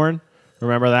incest porn.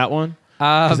 Remember that one?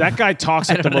 'Cause that guy talks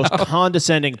like the most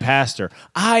condescending pastor.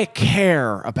 I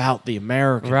care about the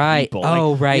American Right. people.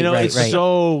 Oh, right, You know, right, it's right.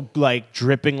 so like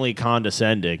drippingly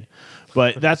condescending.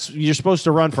 But you're supposed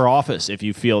to run for office if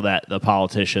you feel that the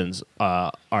politicians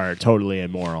are totally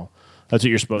immoral. That's what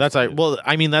you're supposed That's to like, do. well,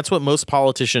 I mean, that's what most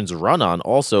politicians run on.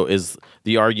 Also, is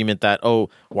the argument that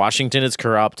Washington is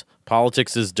corrupt,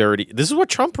 politics is dirty. This is what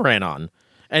Trump ran on,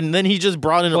 and then he just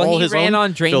brought in Well, all he his ran own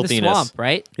on drain filthiness. the swamp,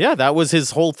 right? Yeah, that was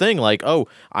his whole thing. Like,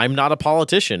 I'm not a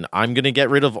politician. I'm gonna get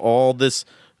rid of all this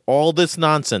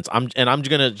nonsense. I'm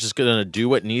gonna do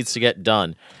what needs to get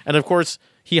done. And of course,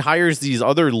 he hires these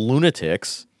other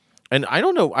lunatics. And I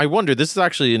don't know. I wonder. This is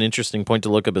actually an interesting point to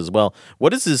look up as well.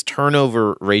 What is his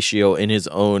turnover ratio in his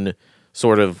own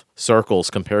sort of circles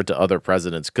compared to other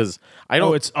presidents? Because I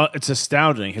don't. It's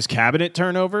astounding. His cabinet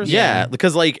turnovers. Yeah,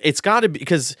 because like it's got to be,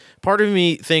 because part of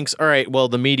me thinks, all right, well,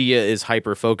 the media is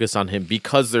hyper focused on him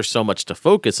because there's so much to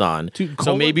focus on. Dude, so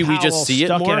Colin maybe we Powell just see it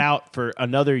stuck more. it out for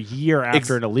another year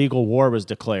after an illegal war was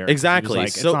declared. Exactly. He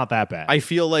was like, So it's not that bad. I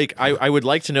feel like I would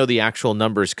like to know the actual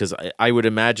numbers, because I would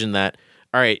imagine that,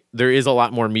 all right, there is a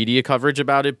lot more media coverage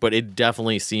about it, but it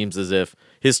definitely seems as if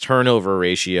his turnover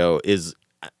ratio is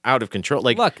out of control.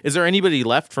 Like, Look, is there anybody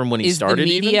left from when he Is started? the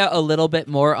media even? a little bit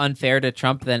more unfair to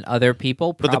Trump than other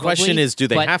people? But the question Probably. is, do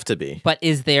they But- have to be? But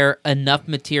is there enough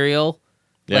material?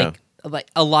 Yeah. Like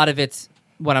a lot of it's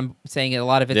what I'm saying. A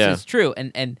lot of it Yeah. is true,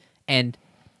 and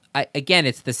again,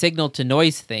 it's the signal to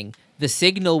noise thing. The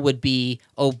signal would be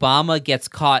Obama gets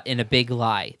caught in a big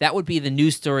lie. That would be the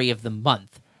news story of the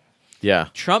month. Yeah.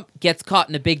 Trump gets caught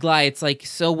in a big lie. It's like,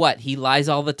 so what? He lies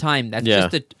all the time. That's Yeah.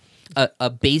 just a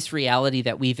base reality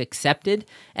that we've accepted.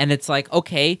 And it's like,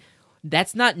 okay,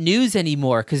 that's not news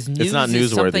anymore, because news not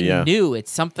is newsworthy, something yeah. new.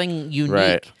 It's something unique.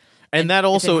 Right. And that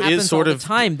also if it happens is sort all of the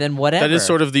time. Then whatever. That is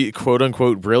sort of the quote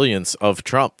unquote brilliance of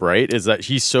Trump, right? Is that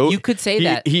he's so You could say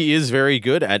that. he is very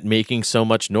good at making so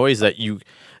much noise that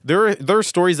there are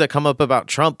stories that come up about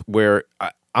Trump where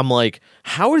I'm like,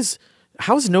 how is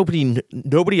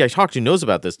nobody I talk to knows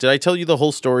about this? Did I tell you the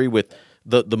whole story with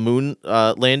the moon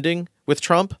landing with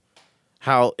Trump?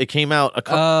 How it came out a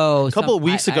couple of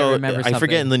weeks ago. I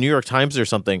forget, in the New York Times or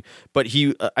something. But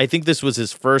I think this was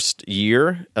his first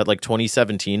year, at like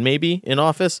 2017 maybe, in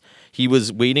office. He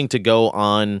was waiting to go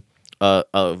on a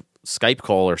Skype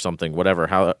call or something,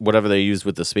 whatever they used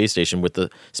with the space station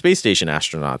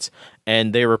astronauts,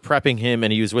 and they were prepping him,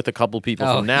 and he was with a couple people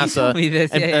from you NASA told me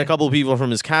this. and Yeah. a couple of people from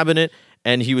his cabinet.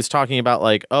 And he was talking about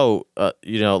like,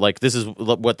 like this is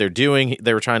what they're doing.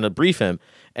 They were trying to brief him,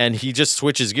 and he just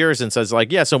switches gears and says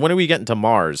like, yeah, so when are we getting to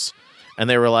Mars? And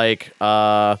they were like,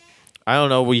 I don't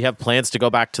know. We have plans to go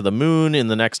back to the moon in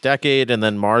the next decade, and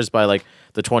then Mars by like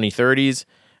the 2030s.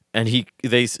 And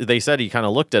they said he kind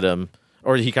of looked at him,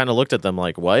 or he kind of looked at them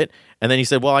like, what? And then he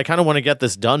said, well, I kind of want to get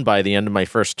this done by the end of my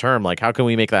first term. Like, how can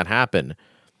we make that happen?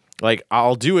 Like,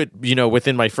 I'll do it,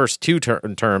 within my first two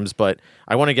terms, but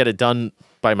I want to get it done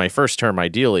by my first term,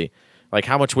 ideally. Like,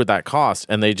 how much would that cost?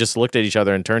 And they just looked at each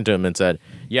other and turned to him and said,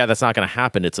 yeah, that's not going to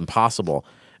happen. It's impossible.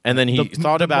 And then he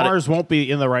thought about Mars won't be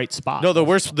in the right spot. No, the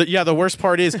worst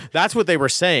part is that's what they were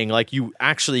saying. Like, you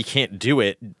actually can't do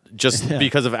it just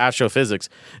because of astrophysics.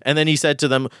 And then he said to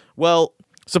them, well,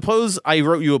 suppose I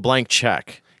wrote you a blank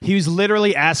check. He was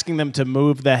literally asking them to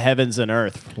move the heavens and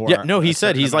earth. For Yeah, no, he a said,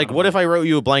 certain he's like, amount of what if money. I wrote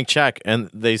you a blank check? And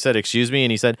they said, excuse me?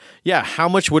 And he said, yeah, how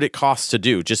much would it cost to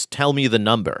do? Just tell me the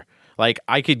number. Like,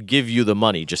 I could give you the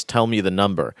money. Just tell me the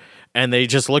number. And they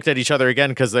just looked at each other again,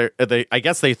 because I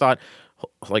guess they thought,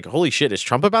 like, holy shit, is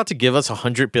Trump about to give us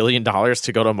 $100 billion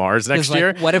to go to Mars next Like,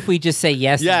 year? what if we just say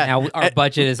yes? Yeah, And now our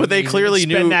budget is. but they clearly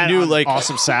Spend that knew on like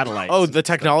awesome satellites? oh, the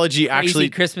technology actually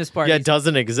Christmas parties. yeah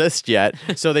doesn't exist yet.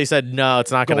 So they said no,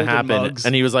 it's not going to Golden happen. mugs.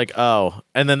 And he was like, oh,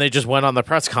 and then they just went on the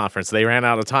press conference. They ran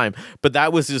out of time. But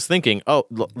that was just thinking, oh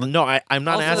no, I'm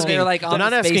not Also, asking. they're like on I'm not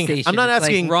the space asking. station. I'm not It's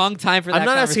like asking. wrong time for that I'm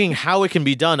not asking conversation. how it can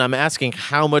be done. I'm asking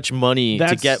how much money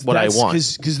to get what I want.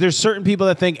 Because there's certain people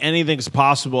that think anything's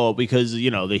possible because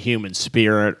is the human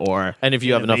spirit or And if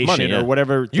you have enough money, innovation or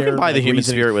whatever, you can buy the human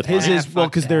spirit with his money. is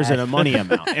because there's a money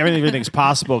amount. Everything's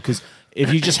possible because.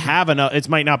 If you just have enough, it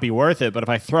might not be worth it. But if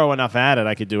I throw enough at it,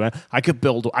 I could do it. I could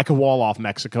wall off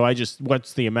Mexico.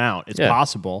 What's the amount? It's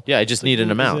possible. Yeah, I just need an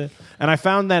amount. And I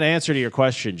found that answer to your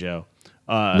question, Joe.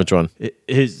 Which one?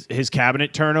 His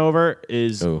cabinet turnover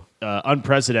is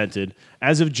unprecedented.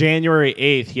 As of January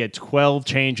 8th, he had 12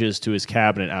 changes to his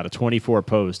cabinet out of 24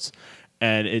 posts.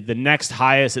 And the next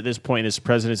highest at this point in his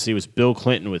presidency was Bill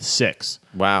Clinton with 6.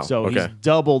 Wow. So he's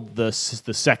doubled the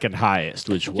second highest,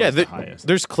 which was the highest.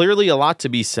 There's clearly a lot to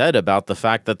be said about the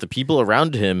fact that the people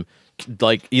around him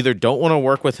like either don't want to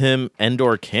work with him and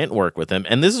or can't work with him.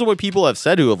 And this is what people have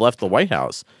said who have left the White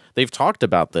House. They've talked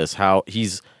about this, how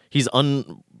he's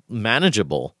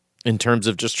unmanageable in terms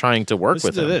of just trying to work with him.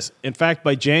 Listen to this. In fact,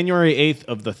 by January 8th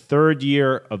of the third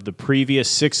year of the previous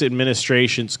 6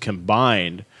 administrations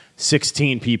combined,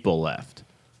 16 people left.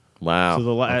 Wow.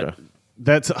 So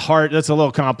that's hard. That's a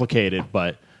little complicated,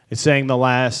 but it's saying the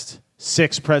last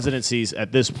 6 presidencies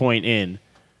at this point it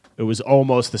was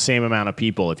almost the same amount of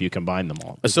people if you combine them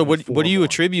all. So what do you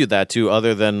attribute that to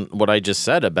other than what I just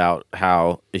said about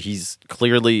how he's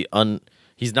clearly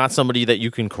he's not somebody that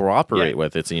you can cooperate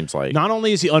with, it seems like. Not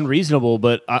only is he unreasonable,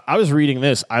 but I was reading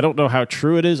this. I don't know how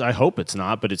true it is. I hope it's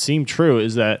not, but it seemed true,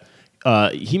 is that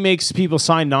he makes people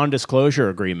sign non-disclosure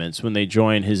agreements when they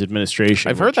join his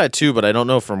administration. I've heard that too, but I don't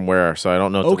know from where, so I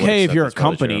don't know. Okay, if you're a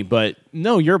company, but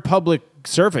no, you're a public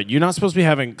servant. You're not supposed to be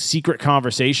having secret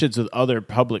conversations with other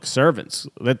public servants.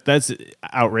 That's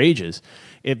outrageous.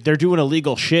 If they're doing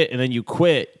illegal shit and then you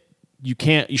quit, you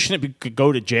shouldn't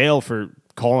go to jail for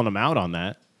calling them out on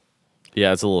that.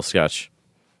 Yeah, it's a little sketch.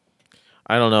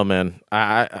 I don't know, man.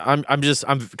 I'm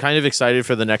kind of excited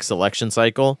for the next election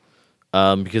cycle.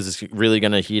 Because it's really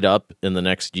going to heat up in the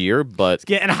next year, but it's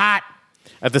getting hot.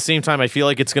 At the same time, I feel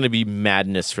like it's going to be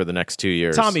madness for the next 2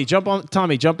 years. Tommy, jump on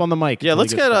the mic. Yeah,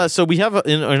 let's get. So we have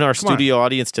in our studio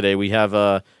audience today. We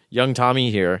have young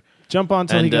Tommy here. Jump on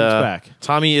till he gets back.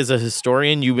 Tommy is a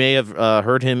historian. You may have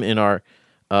heard him in our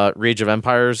Rage of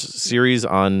Empires series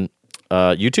on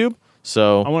YouTube.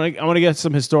 So I want to get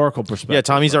some historical perspective. Yeah,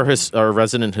 Tommy's our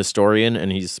resident historian,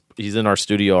 and he's in our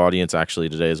studio audience actually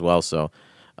today as well. So.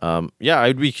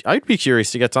 I'd be curious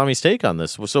to get Tommy's take on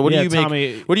this. So what do you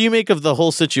make? What do you make of the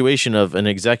whole situation of an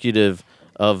executive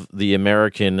of the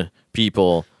American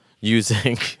people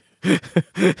using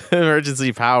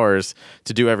emergency powers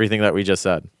to do everything that we just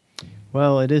said?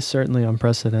 Well, it is certainly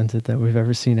unprecedented that we've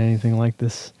ever seen anything like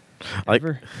this. I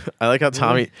like how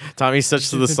Tommy's such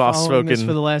the soft-spoken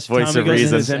voice of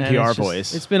reason. His NPR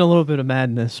voice. It's been a little bit of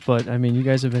madness, but I mean, you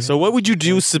guys have been. So, what would you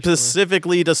do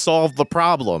specifically to solve the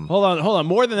problem? Hold on.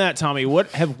 More than that, Tommy, what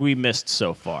have we missed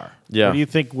so far? Yeah. What do you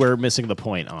think we're missing the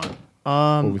point on?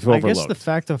 I guess the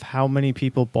fact of how many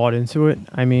people bought into it.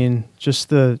 I mean, just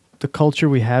the culture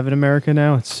we have in America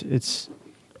now. It's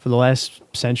for the last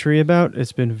century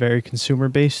it's been very consumer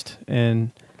based,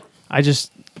 and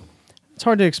it's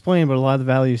hard to explain, but a lot of the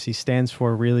values he stands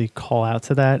for really call out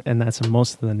to that, and that's in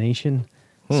most of the nation.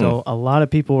 So a lot of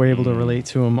people were able to relate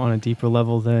to him on a deeper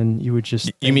level than you would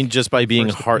just. You mean just by being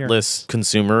heartless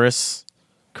consumerists?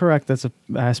 Correct. That's an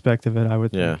aspect of it, I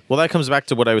would think. Yeah. Well, that comes back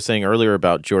to what I was saying earlier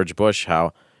about George Bush,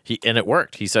 how and it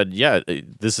worked. He said, yeah,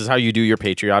 this is how you do your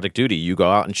patriotic duty. You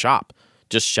go out and shop.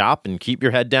 Just shop and keep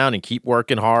your head down and keep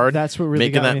working hard. That's what really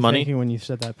making got that me money. Thinking when you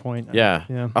said that point. Yeah.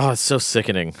 Yeah. Oh, it's so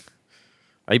sickening.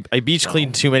 I beach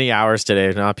cleaned too many hours today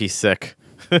to not be sick.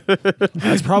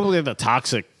 That's probably the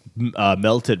toxic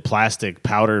melted plastic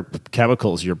powder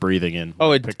chemicals you're breathing in.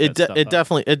 Oh, it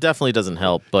definitely doesn't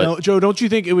help. But no, Joe, don't you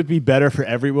think it would be better for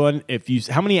everyone if you?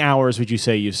 How many hours would you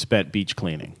say you've spent beach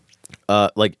cleaning?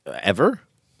 Like ever?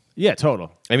 Yeah,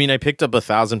 total. I mean, I picked up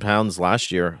 1,000 pounds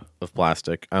last year of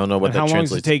plastic. I don't know what that translates. How long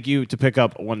does it take you to pick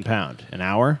up 1 pound? An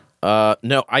hour?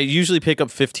 No, I usually pick up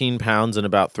 15 pounds in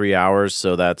about 3 hours.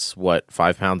 So that's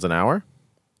 5 pounds an hour?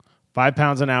 5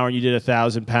 pounds an hour, and you did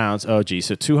 1,000 pounds. Oh, geez.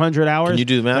 So 200 hours? Can you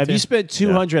do the math? Have you spent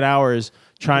 200 hours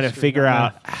trying to figure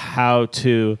out how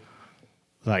to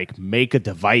make a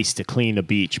device to clean a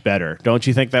beach better? Don't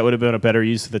you think that would have been a better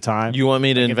use of the time? You want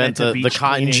me to invent the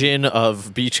cotton gin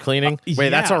of beach cleaning? Wait,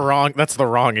 that's the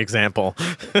wrong example.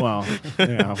 Well, we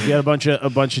got a bunch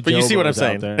of. But you see what I'm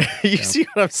saying. You see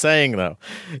what I'm saying, though.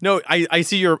 No, I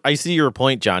see your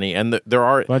point, Johnny. And there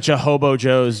are a bunch of hobo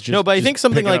Joes. Just, I think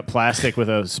something like plastic with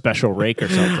a special rake or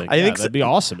something. I think that'd be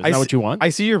awesome. Isn't that what you want? I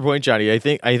see your point, Johnny. I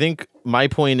think my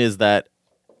point is that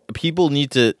people need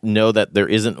to know that there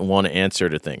isn't one answer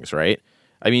to things, right?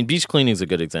 I mean, beach cleaning is a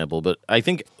good example, but I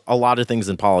think a lot of things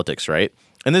in politics, right?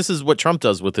 And this is what Trump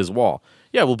does with his wall.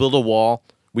 Yeah, we'll build a wall.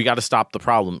 we got to stop the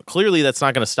problem. Clearly, that's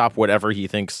not going to stop whatever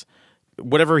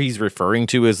he's referring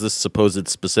to as this supposed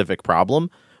specific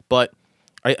problem. But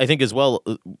I think as well,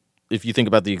 if you think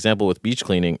about the example with beach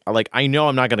cleaning, like I know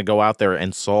I'm not going to go out there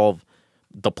and solve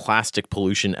the plastic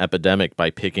pollution epidemic by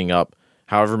picking up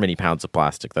however many pounds of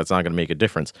plastic. That's not going to make a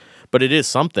difference. But it is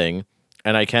something,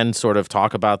 and I can sort of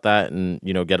talk about that and,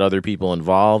 get other people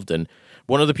involved. And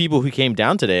one of the people who came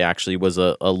down today actually was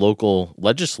a local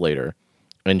legislator,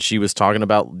 and she was talking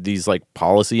about these like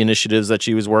policy initiatives that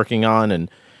she was working on, and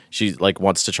she like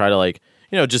wants to try to like,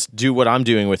 just do what I'm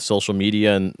doing with social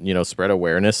media and, spread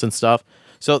awareness and stuff.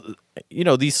 So,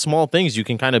 these small things you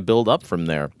can kind of build up from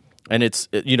there. And it's,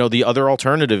 the other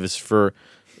alternative is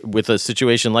with a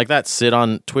situation like that, sit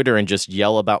on Twitter and just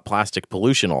yell about plastic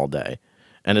pollution all day.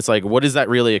 And it's like, what is that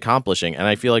really accomplishing? And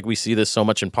I feel like we see this so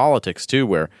much in politics too,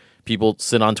 where people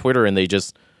sit on Twitter and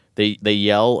they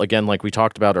yell, again, like we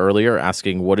talked about earlier,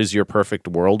 asking, what is your perfect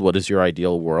world? What is your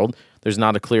ideal world? There's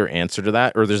not a clear answer to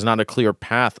that, or there's not a clear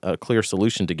path, a clear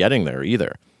solution to getting there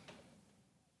either.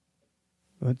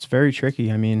 It's very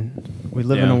tricky. I mean, we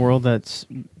live in a world that's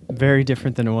very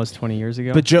different than it was 20 years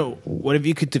ago. But Joe, what if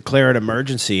you could declare an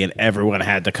emergency and everyone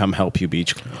had to come help you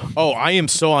beach clean? Oh, I am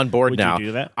so on board now. Would you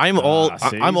do that? I'm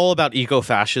all about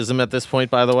eco-fascism at this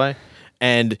point, by the way.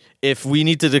 And if we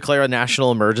need to declare a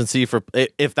national emergency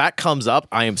if that comes up,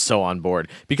 I am so on board.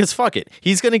 Because fuck it.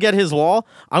 He's going to get his wall.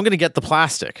 I'm going to get the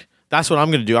plastic. That's what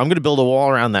I'm going to do. I'm going to build a wall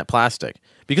around that plastic.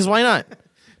 Because why not?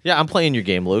 Yeah, I'm playing your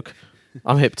game, Luke.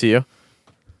 I'm hip to you.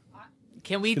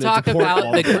 Can we talk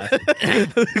about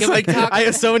the? I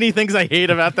have so many things I hate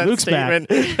about that Luke's statement.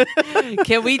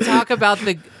 Can we talk about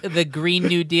the Green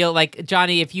New Deal? Like,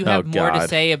 Johnny, if you have more to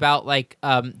say about like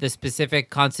the specific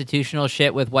constitutional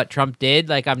shit with what Trump did,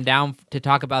 like I'm down to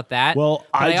talk about that. Well,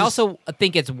 but I also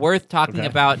think it's worth talking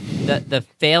about the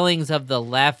failings of the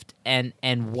left and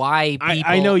why people.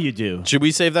 I know you do. Should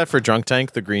we save that for Drunk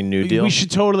Tank, the Green New Deal? We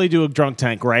should totally do a Drunk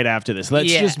Tank right after this. Let's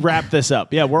just wrap this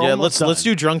up. Yeah, let's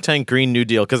do Drunk Tank Green New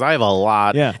Deal because I have a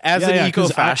lot. Yeah. As an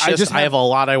eco-fascist, I have a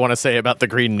lot I want to say about the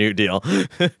Green New Deal,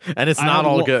 and it's not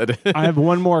all good. I have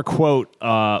one more quote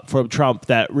from Trump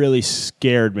that really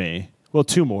scared me. Well,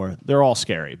 two more. They're all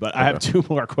scary, but I have two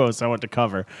more quotes I want to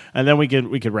cover, and then we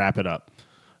could wrap it up.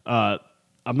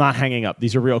 I'm not hanging up.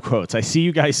 These are real quotes. I see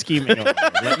you guys scheming over there.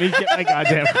 Let me get my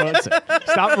goddamn quotes in.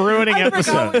 Stop ruining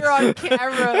episodes. We're on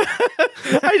camera.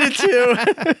 I did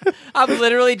too. I'm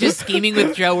literally just scheming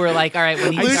with Joe. We're like, all right,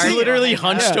 when he's Luke's literally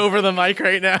hunched over the mic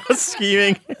right now,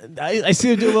 scheming. I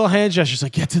see him do little hand gestures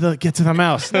like get to the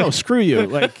mouse. No, screw you.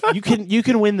 Like you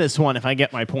can win this one if I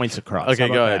get my points across. Okay,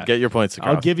 go ahead. That? Get your points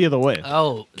across. I'll give you the win.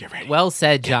 Oh, well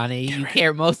said, Johnny. You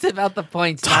care most about the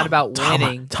points, not about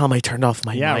winning. Tom, I turned off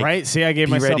my mic. Yeah, right. See, I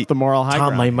gave myself ready. the moral high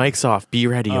Tom, ground. my mic's off. Be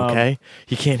ready, okay?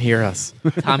 He can't hear us.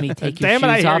 Tommy, take your Damn it,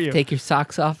 I shoes hear off, you. take your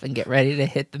socks off, and get ready to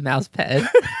hit the mouse pad.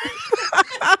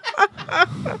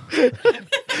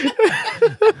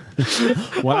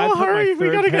 When I put hurry, my we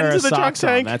third gotta get pair into of the drunk socks on,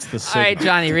 tank. that's the All signal. right,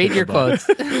 Johnny, read your quotes.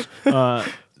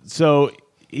 So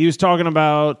he was talking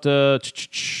about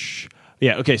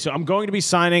okay, so I'm going to be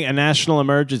signing a national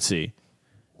emergency.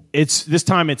 This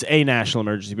time it's a national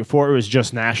emergency. Before it was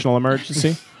just national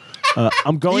emergency.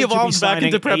 I'm going to be evolved back signing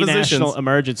into a prepositions. national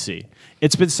emergency.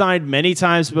 It's been signed many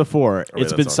times before.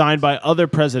 It's been signed by other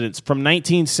presidents from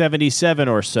 1977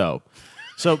 or so.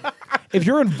 So if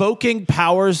you're invoking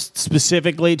powers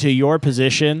specifically to your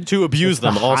position To abuse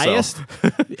them also. highest,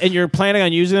 and you're planning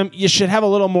on using them, you should have a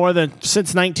little more than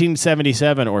since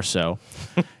 1977 or so.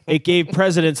 It gave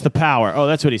presidents the power. Oh,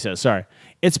 that's what he says. Sorry.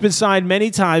 It's been signed many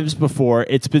times before.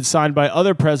 It's been signed by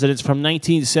other presidents from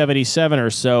 1977 or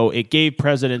so. It gave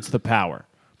presidents the power.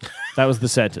 That was the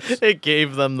sentence. It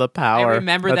gave them the power. I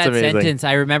remember That's that amazing. sentence.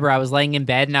 I remember I was laying in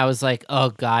bed and I was like, oh,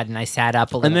 God, and I sat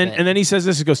up a little bit. And then he says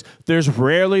this. He goes, "There's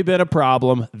rarely been a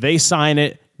problem. They sign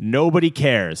it. Nobody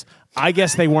cares. I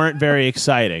guess they weren't very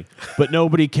exciting, but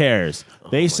nobody cares.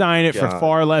 They sign it for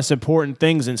far less important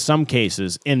things in some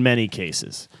cases, in many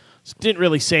cases." So didn't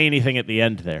really say anything at the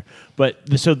end there,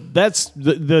 but so that's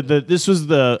this was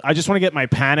the. I just want to get my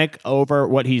panic over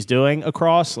what he's doing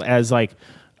across as like,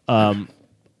 not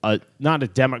a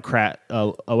Democrat.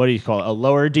 What do you call it? A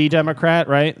lower D Democrat,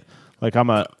 right? Like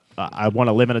I want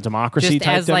to live in a democracy just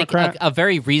type as like Democrat. a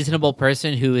very reasonable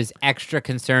person who is extra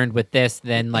concerned with this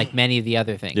than like many of the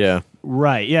other things. Yeah.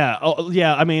 Right. Yeah. Oh,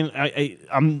 yeah. I mean,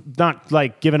 I'm not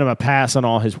like giving him a pass on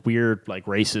all his weird, like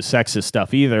racist, sexist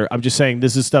stuff either. I'm just saying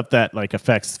this is stuff that like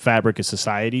affects fabric of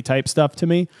society type stuff to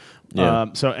me. Yeah.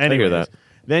 So anyway, that.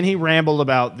 then he rambled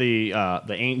about the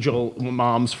angel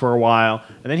moms for a while,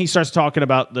 and then he starts talking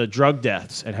about the drug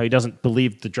deaths and how he doesn't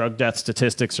believe the drug death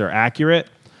statistics are accurate.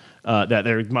 that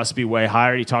there must be way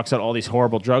higher. He talks about all these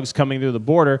horrible drugs coming through the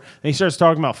border. And he starts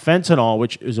talking about fentanyl,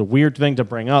 which is a weird thing to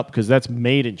bring up because that's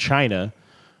made in China.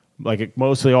 Like it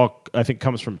mostly all, I think,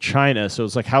 comes from China. So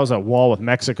it's like, how's a wall with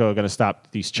Mexico going to stop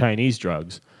these Chinese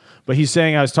drugs? But he's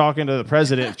saying, I was talking to the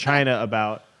president of China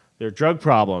about their drug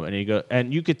problem.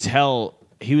 And you could tell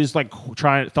he was like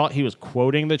thought he was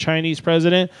quoting the Chinese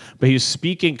president, but he was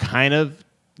speaking kind of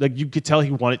like you could tell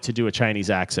he wanted to do a Chinese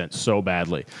accent so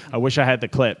badly. I wish I had the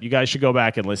clip. You guys should go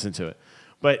back and listen to it.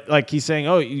 But like he's saying,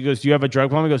 he goes, do you have a drug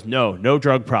problem? He goes, no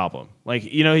drug problem. Like,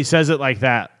 he says it like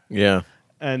that. Yeah.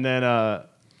 And then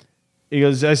he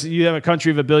goes, you have a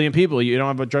country of 1 billion people. You don't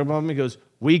have a drug problem? He goes,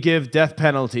 we give death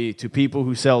penalty to people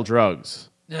who sell drugs.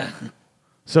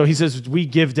 So he says, we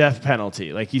give death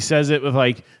penalty. Like he says it with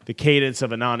like the cadence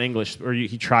of a non-English, or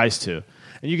he tries to.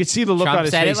 And you can see the look Trump on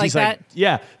his said face. it like He's that? like,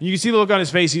 yeah. You can see the look on his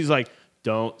face. He's like,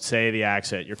 don't say the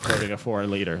accent. You're quoting a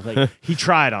foreign leader. Like he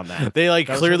tried on that. They like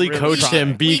That was clearly really coached trying.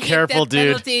 him. Be careful,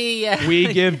 dude.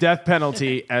 We give death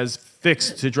penalty as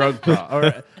fixed to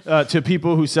to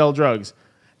people who sell drugs.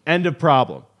 End of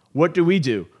problem. What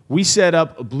do? We set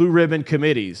up blue ribbon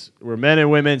committees where men and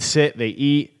women sit, they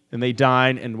eat, and they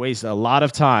dine and waste a lot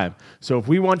of time. So if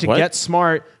we want to get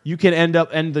smart, you can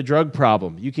end the drug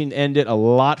problem. You can end it a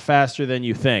lot faster than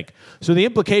you think. So the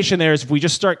implication there is if we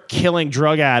just start killing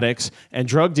drug addicts and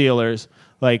drug dealers,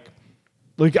 like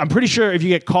I'm pretty sure if you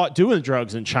get caught doing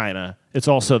drugs in China, it's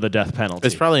also the death penalty.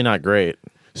 It's probably not great.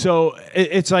 So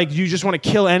it's like you just want to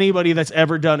kill anybody that's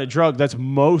ever done a drug. That's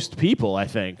most people, I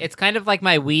think. It's kind of like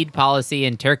my weed policy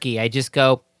in Turkey. I just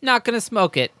go, not going to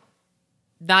smoke it.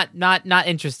 Not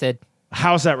interested.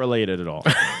 How's that related at all?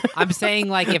 I'm saying,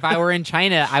 like, if I were in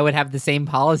China, I would have the same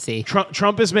policy.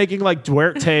 Trump is making like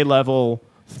Duarte level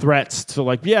threats to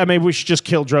like, yeah, maybe we should just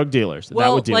kill drug dealers. Well,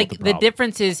 that would deal like with the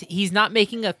difference is he's not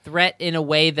making a threat in a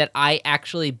way that I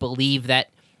actually believe that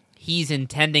he's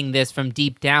intending this from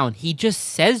deep down. He just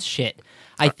says shit.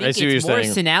 I think it's more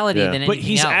senility than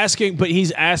anything else. But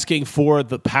he's asking for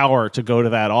the power to go to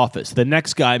that office. The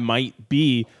next guy might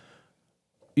be.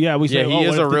 Yeah, we say. He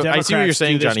is I see what you're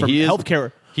saying, Johnny. He is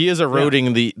healthcare. He is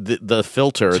eroding the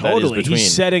filter that is between.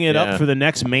 He's setting it up for the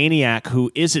next maniac who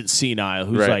isn't senile,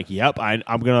 who's like, "Yep,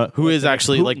 I'm gonna." Who is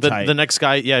actually like the next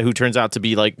guy? Yeah, who turns out to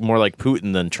be like more like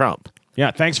Putin than Trump.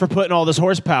 Yeah, thanks for putting all this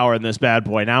horsepower in this bad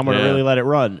boy. Now I'm gonna really let it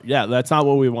run. Yeah, that's not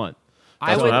what we want.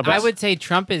 I would say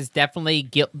Trump is definitely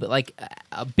like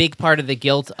a big part of the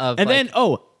guilt of.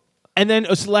 And then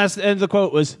the last end of the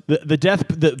quote was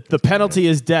the penalty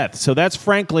is death. So that's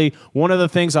frankly one of the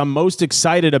things I'm most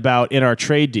excited about in our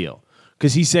trade deal,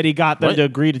 because he said he got them to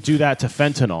agree to do that to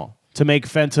fentanyl, to make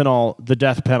fentanyl the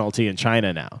death penalty in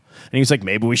China now. And he was like,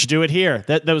 maybe we should do it here.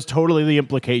 That was totally the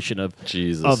implication of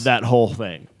that whole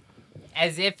thing.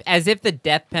 As if the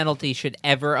death penalty should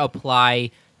ever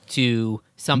apply to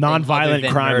something nonviolent other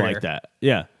than crime murder. like that.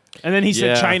 Yeah. And then he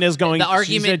said China's going. The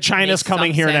argument he said China's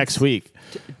coming here next week.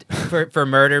 For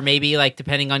murder, maybe, like,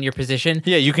 depending on your position.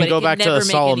 Yeah, you can go back to a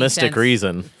solemnistic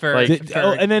reason.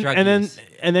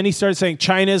 And then he started saying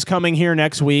China's coming here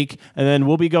next week, and then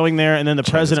we'll be going there, and then the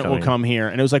president will come here.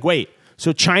 And it was like, wait,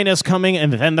 so China's coming,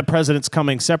 and then the president's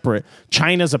coming separate.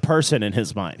 China's a person in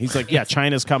his mind. He's like, yeah,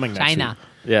 China's coming next week.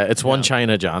 Yeah, it's one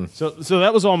China, John. So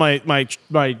that was all my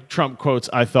Trump quotes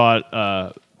I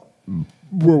thought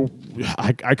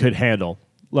I could handle.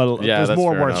 There's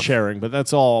more worth sharing, but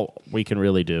that's all we can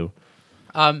really do.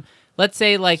 Let's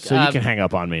say, like, so you can hang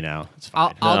up on me now. It's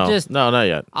fine. No, not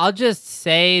yet. I'll just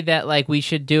say that, like, we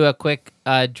should do a quick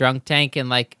drunk tank and,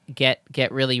 like, get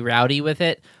really rowdy with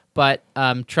it. But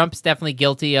Trump's definitely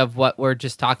guilty of what we're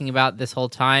just talking about this whole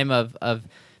time of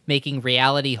making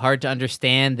reality hard to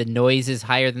understand. The noise is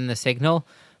higher than the signal.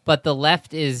 But the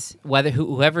left is,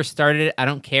 whoever started it, I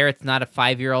don't care. It's not a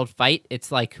 5-year-old fight.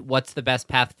 It's like, what's the best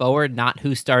path forward? Not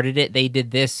who started it. They did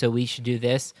this, so we should do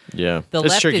this. Yeah, the it's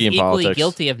left tricky is in equally politics.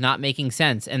 guilty of not making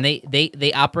sense, and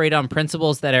they operate on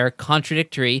principles that are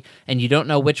contradictory, and you don't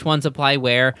know which ones apply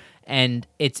where, and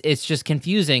it's just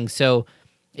confusing. So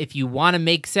if you want to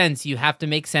make sense, you have to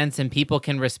make sense, and people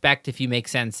can respect if you make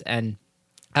sense. And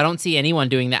I don't see anyone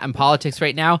doing that in politics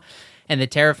right now. And the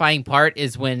terrifying part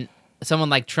is when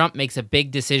someone like Trump makes a big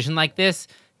decision like this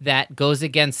that goes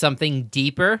against something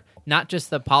deeper, not just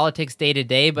the politics day to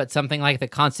day, but something like the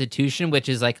Constitution, which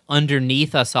is like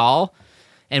underneath us all.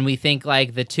 And we think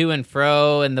like the to and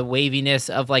fro and the waviness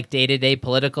of like day to day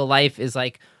political life is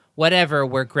like, whatever,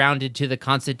 we're grounded to the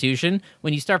Constitution.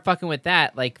 When you start fucking with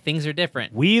that, like, things are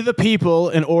different. We the people,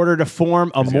 in order to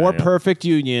form a more perfect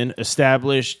union,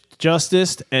 established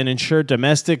justice and ensure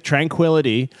domestic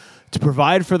tranquility, to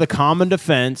provide for the common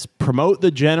defense, promote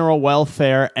the general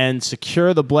welfare, and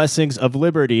secure the blessings of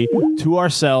liberty to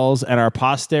ourselves and our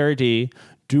posterity,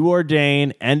 do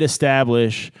ordain and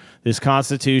establish this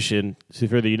Constitution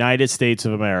for the United States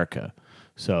of America.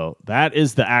 So that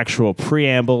is the actual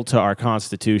preamble to our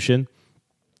Constitution.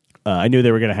 I knew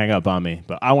they were going to hang up on me,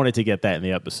 but I wanted to get that in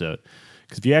the episode.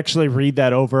 Because if you actually read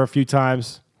that over a few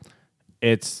times,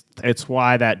 it's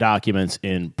why that document's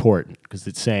important. Because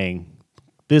it's saying,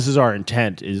 this is our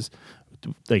intent, is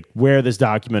like where this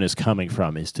document is coming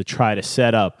from, is to try to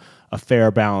set up a fair,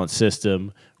 balanced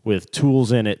system with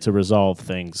tools in it to resolve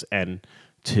things and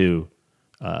to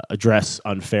address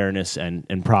unfairness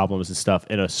and problems and stuff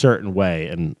in a certain way.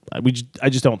 And I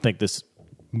just don't think this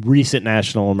recent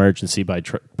national emergency by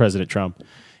President Trump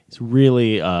is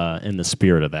really in the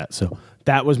spirit of that. So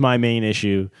that was my main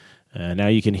issue. Now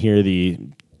you can hear the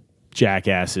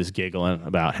jackasses giggling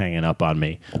about hanging up on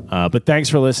me. But thanks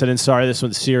for listening. Sorry this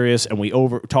one's serious, and we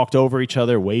talked over each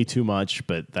other way too much,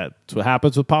 but that's what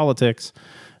happens with politics.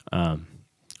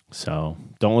 So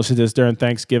don't listen to this during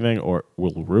Thanksgiving or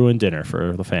we'll ruin dinner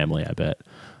for the family, I bet.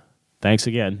 Thanks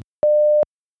again.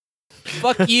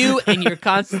 Fuck you and your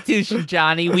Constitution,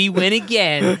 Johnny. We win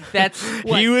again. That's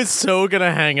what, he was so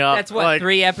gonna hang up. That's what,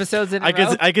 3 episodes in a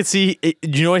row? I could see.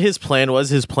 You know what his plan was?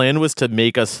 His plan was to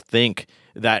make us think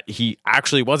that he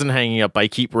actually wasn't hanging up by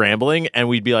keep rambling, and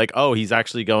we'd be like, "Oh, he's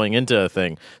actually going into a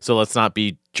thing." So let's not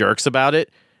be jerks about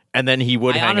it. And then he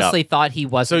would hang up. I honestly thought he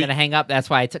wasn't going to hang up. That's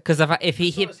why because if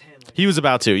he hit. He was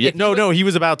about to. Yeah, he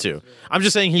was about to. I'm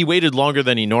just saying he waited longer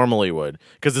than he normally would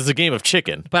because it's a game of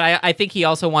chicken. But I think he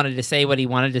also wanted to say what he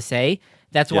wanted to say.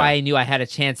 That's why I knew I had a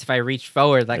chance if I reached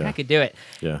forward, I could do it.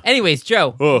 Yeah. Anyways,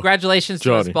 Joe, congratulations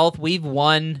to us both. We've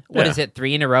won, what is it,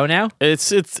 3 in a row now?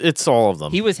 It's all of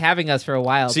them. He was having us for a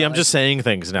while. See, I'm just saying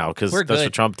things now because that's good.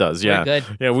 what Trump does. Yeah. We're good.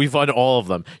 Yeah, we've won all of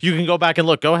them. You can go back and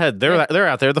look. Go ahead. They're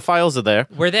out there. The files are there.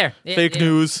 We're there. Fake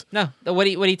news. No, what are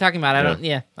you talking about? I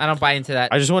don't buy into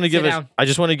that. I just want to give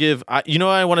you know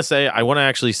what I want to say? I want to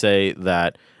actually say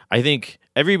that I think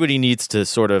everybody needs to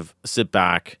sort of sit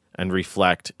back and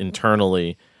reflect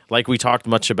internally, like we talked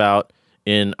much about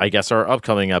in, I guess, our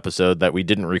upcoming episode that we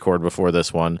didn't record before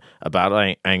this one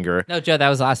about anger. No, Joe, that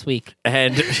was last week.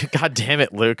 And God damn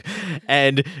it, Luke.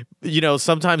 And,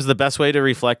 sometimes the best way to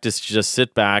reflect is to just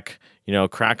sit back,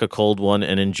 crack a cold one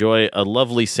and enjoy a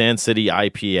lovely Sand City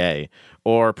IPA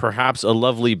or perhaps a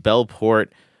lovely Bellport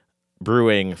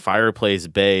Brewing Fireplace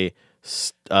Bay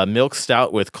milk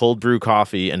stout with cold brew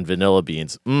coffee and vanilla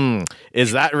beans.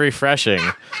 Is that refreshing?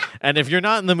 And if you're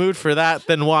not in the mood for that,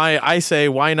 then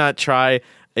why not try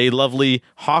a lovely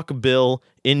Hawkbill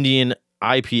Indian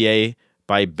IPA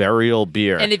by Burial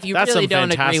Beer? And if you That's really some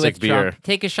don't agree with beer. Trump,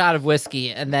 take a shot of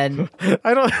whiskey and then...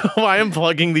 I don't know why I'm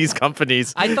plugging these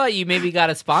companies. I thought you maybe got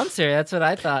a sponsor. That's what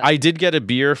I thought. I did get a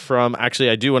beer from...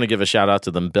 Actually, I do want to give a shout out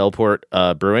to them.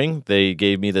 Bellport Brewing. They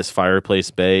gave me this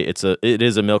Fireplace Bay. It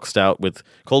is a milk stout with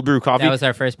cold brew coffee. That was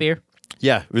our first beer?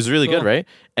 Yeah, it was really good, right?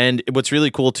 And what's really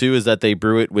cool, too, is that they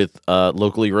brew it with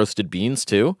locally roasted beans,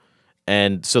 too.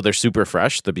 And so they're super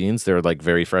fresh, the beans. They're,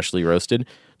 very freshly roasted.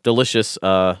 Delicious.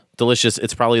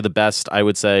 It's probably the best, I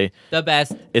would say. The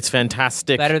best. It's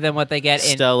fantastic. Better than what they get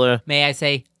Stella. May I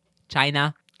say,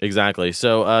 China. Exactly.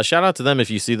 So shout out to them if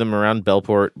you see them around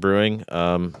Bellport Brewing.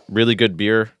 Really good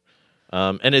beer.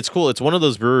 And it's cool. It's one of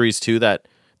those breweries, too, that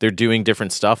they're doing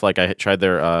different stuff. Like I tried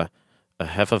their a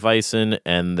Hefeweizen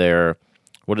and their,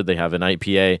 what did they have, an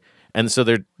IPA. And so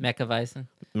they're... Meckerweizen.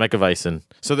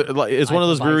 So it's one of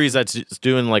those breweries that's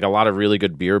doing a lot of really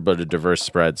good beer, but a diverse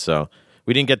spread. So...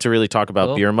 We didn't get to really talk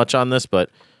about beer much on this, but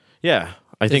yeah,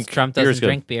 I think Trump doesn't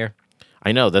drink beer.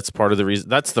 I know, that's part of the reason.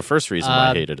 That's the first reason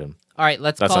I hated him. All right,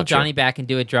 let's call Johnny back and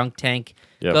do a drunk tank.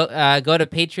 Yep. Go to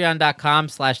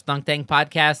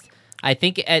patreon.com/thunktankpodcast. I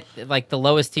think at the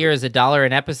lowest tier is $1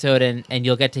 an episode, and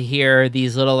you'll get to hear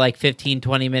these little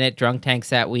 15-20 minute drunk tanks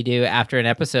that we do after an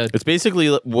episode. It's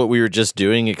basically what we were just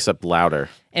doing, except louder.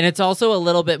 And it's also a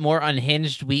little bit more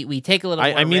unhinged. We take a little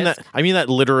more risk. I mean that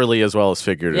literally as well as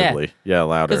figuratively. Yeah,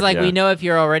 louder. Because we know if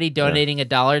you're already donating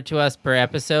 $1 to us per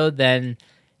episode, then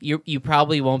you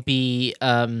probably won't be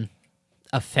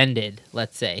offended,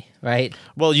 let's say, right?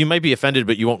 Well, you might be offended,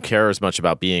 but you won't care as much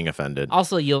about being offended.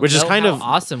 Also, you'll know how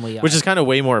awesome we are. Which is kind of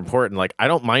way more important. I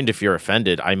don't mind if you're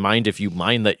offended. I mind if you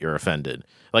mind that you're offended.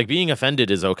 Being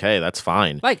offended is okay. That's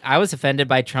fine. I was offended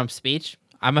by Trump's speech.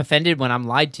 I'm offended when I'm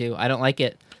lied to. I don't like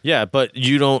it. Yeah, but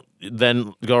you don't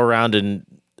then go around and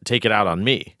take it out on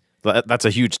me. That's a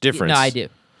huge difference. No, I do.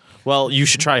 Well, you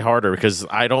should try harder because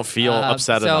I don't feel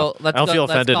upset enough. I don't feel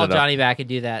offended enough. Let's call Johnny back and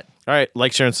do that. All right,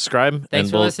 like, share, and subscribe. Thanks and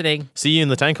for we'll listening. See you in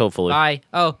the tank, hopefully. Bye.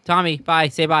 Oh, Tommy, bye.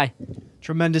 Say bye.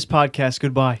 Tremendous podcast.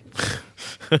 Goodbye.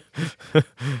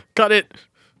 Cut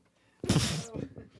it.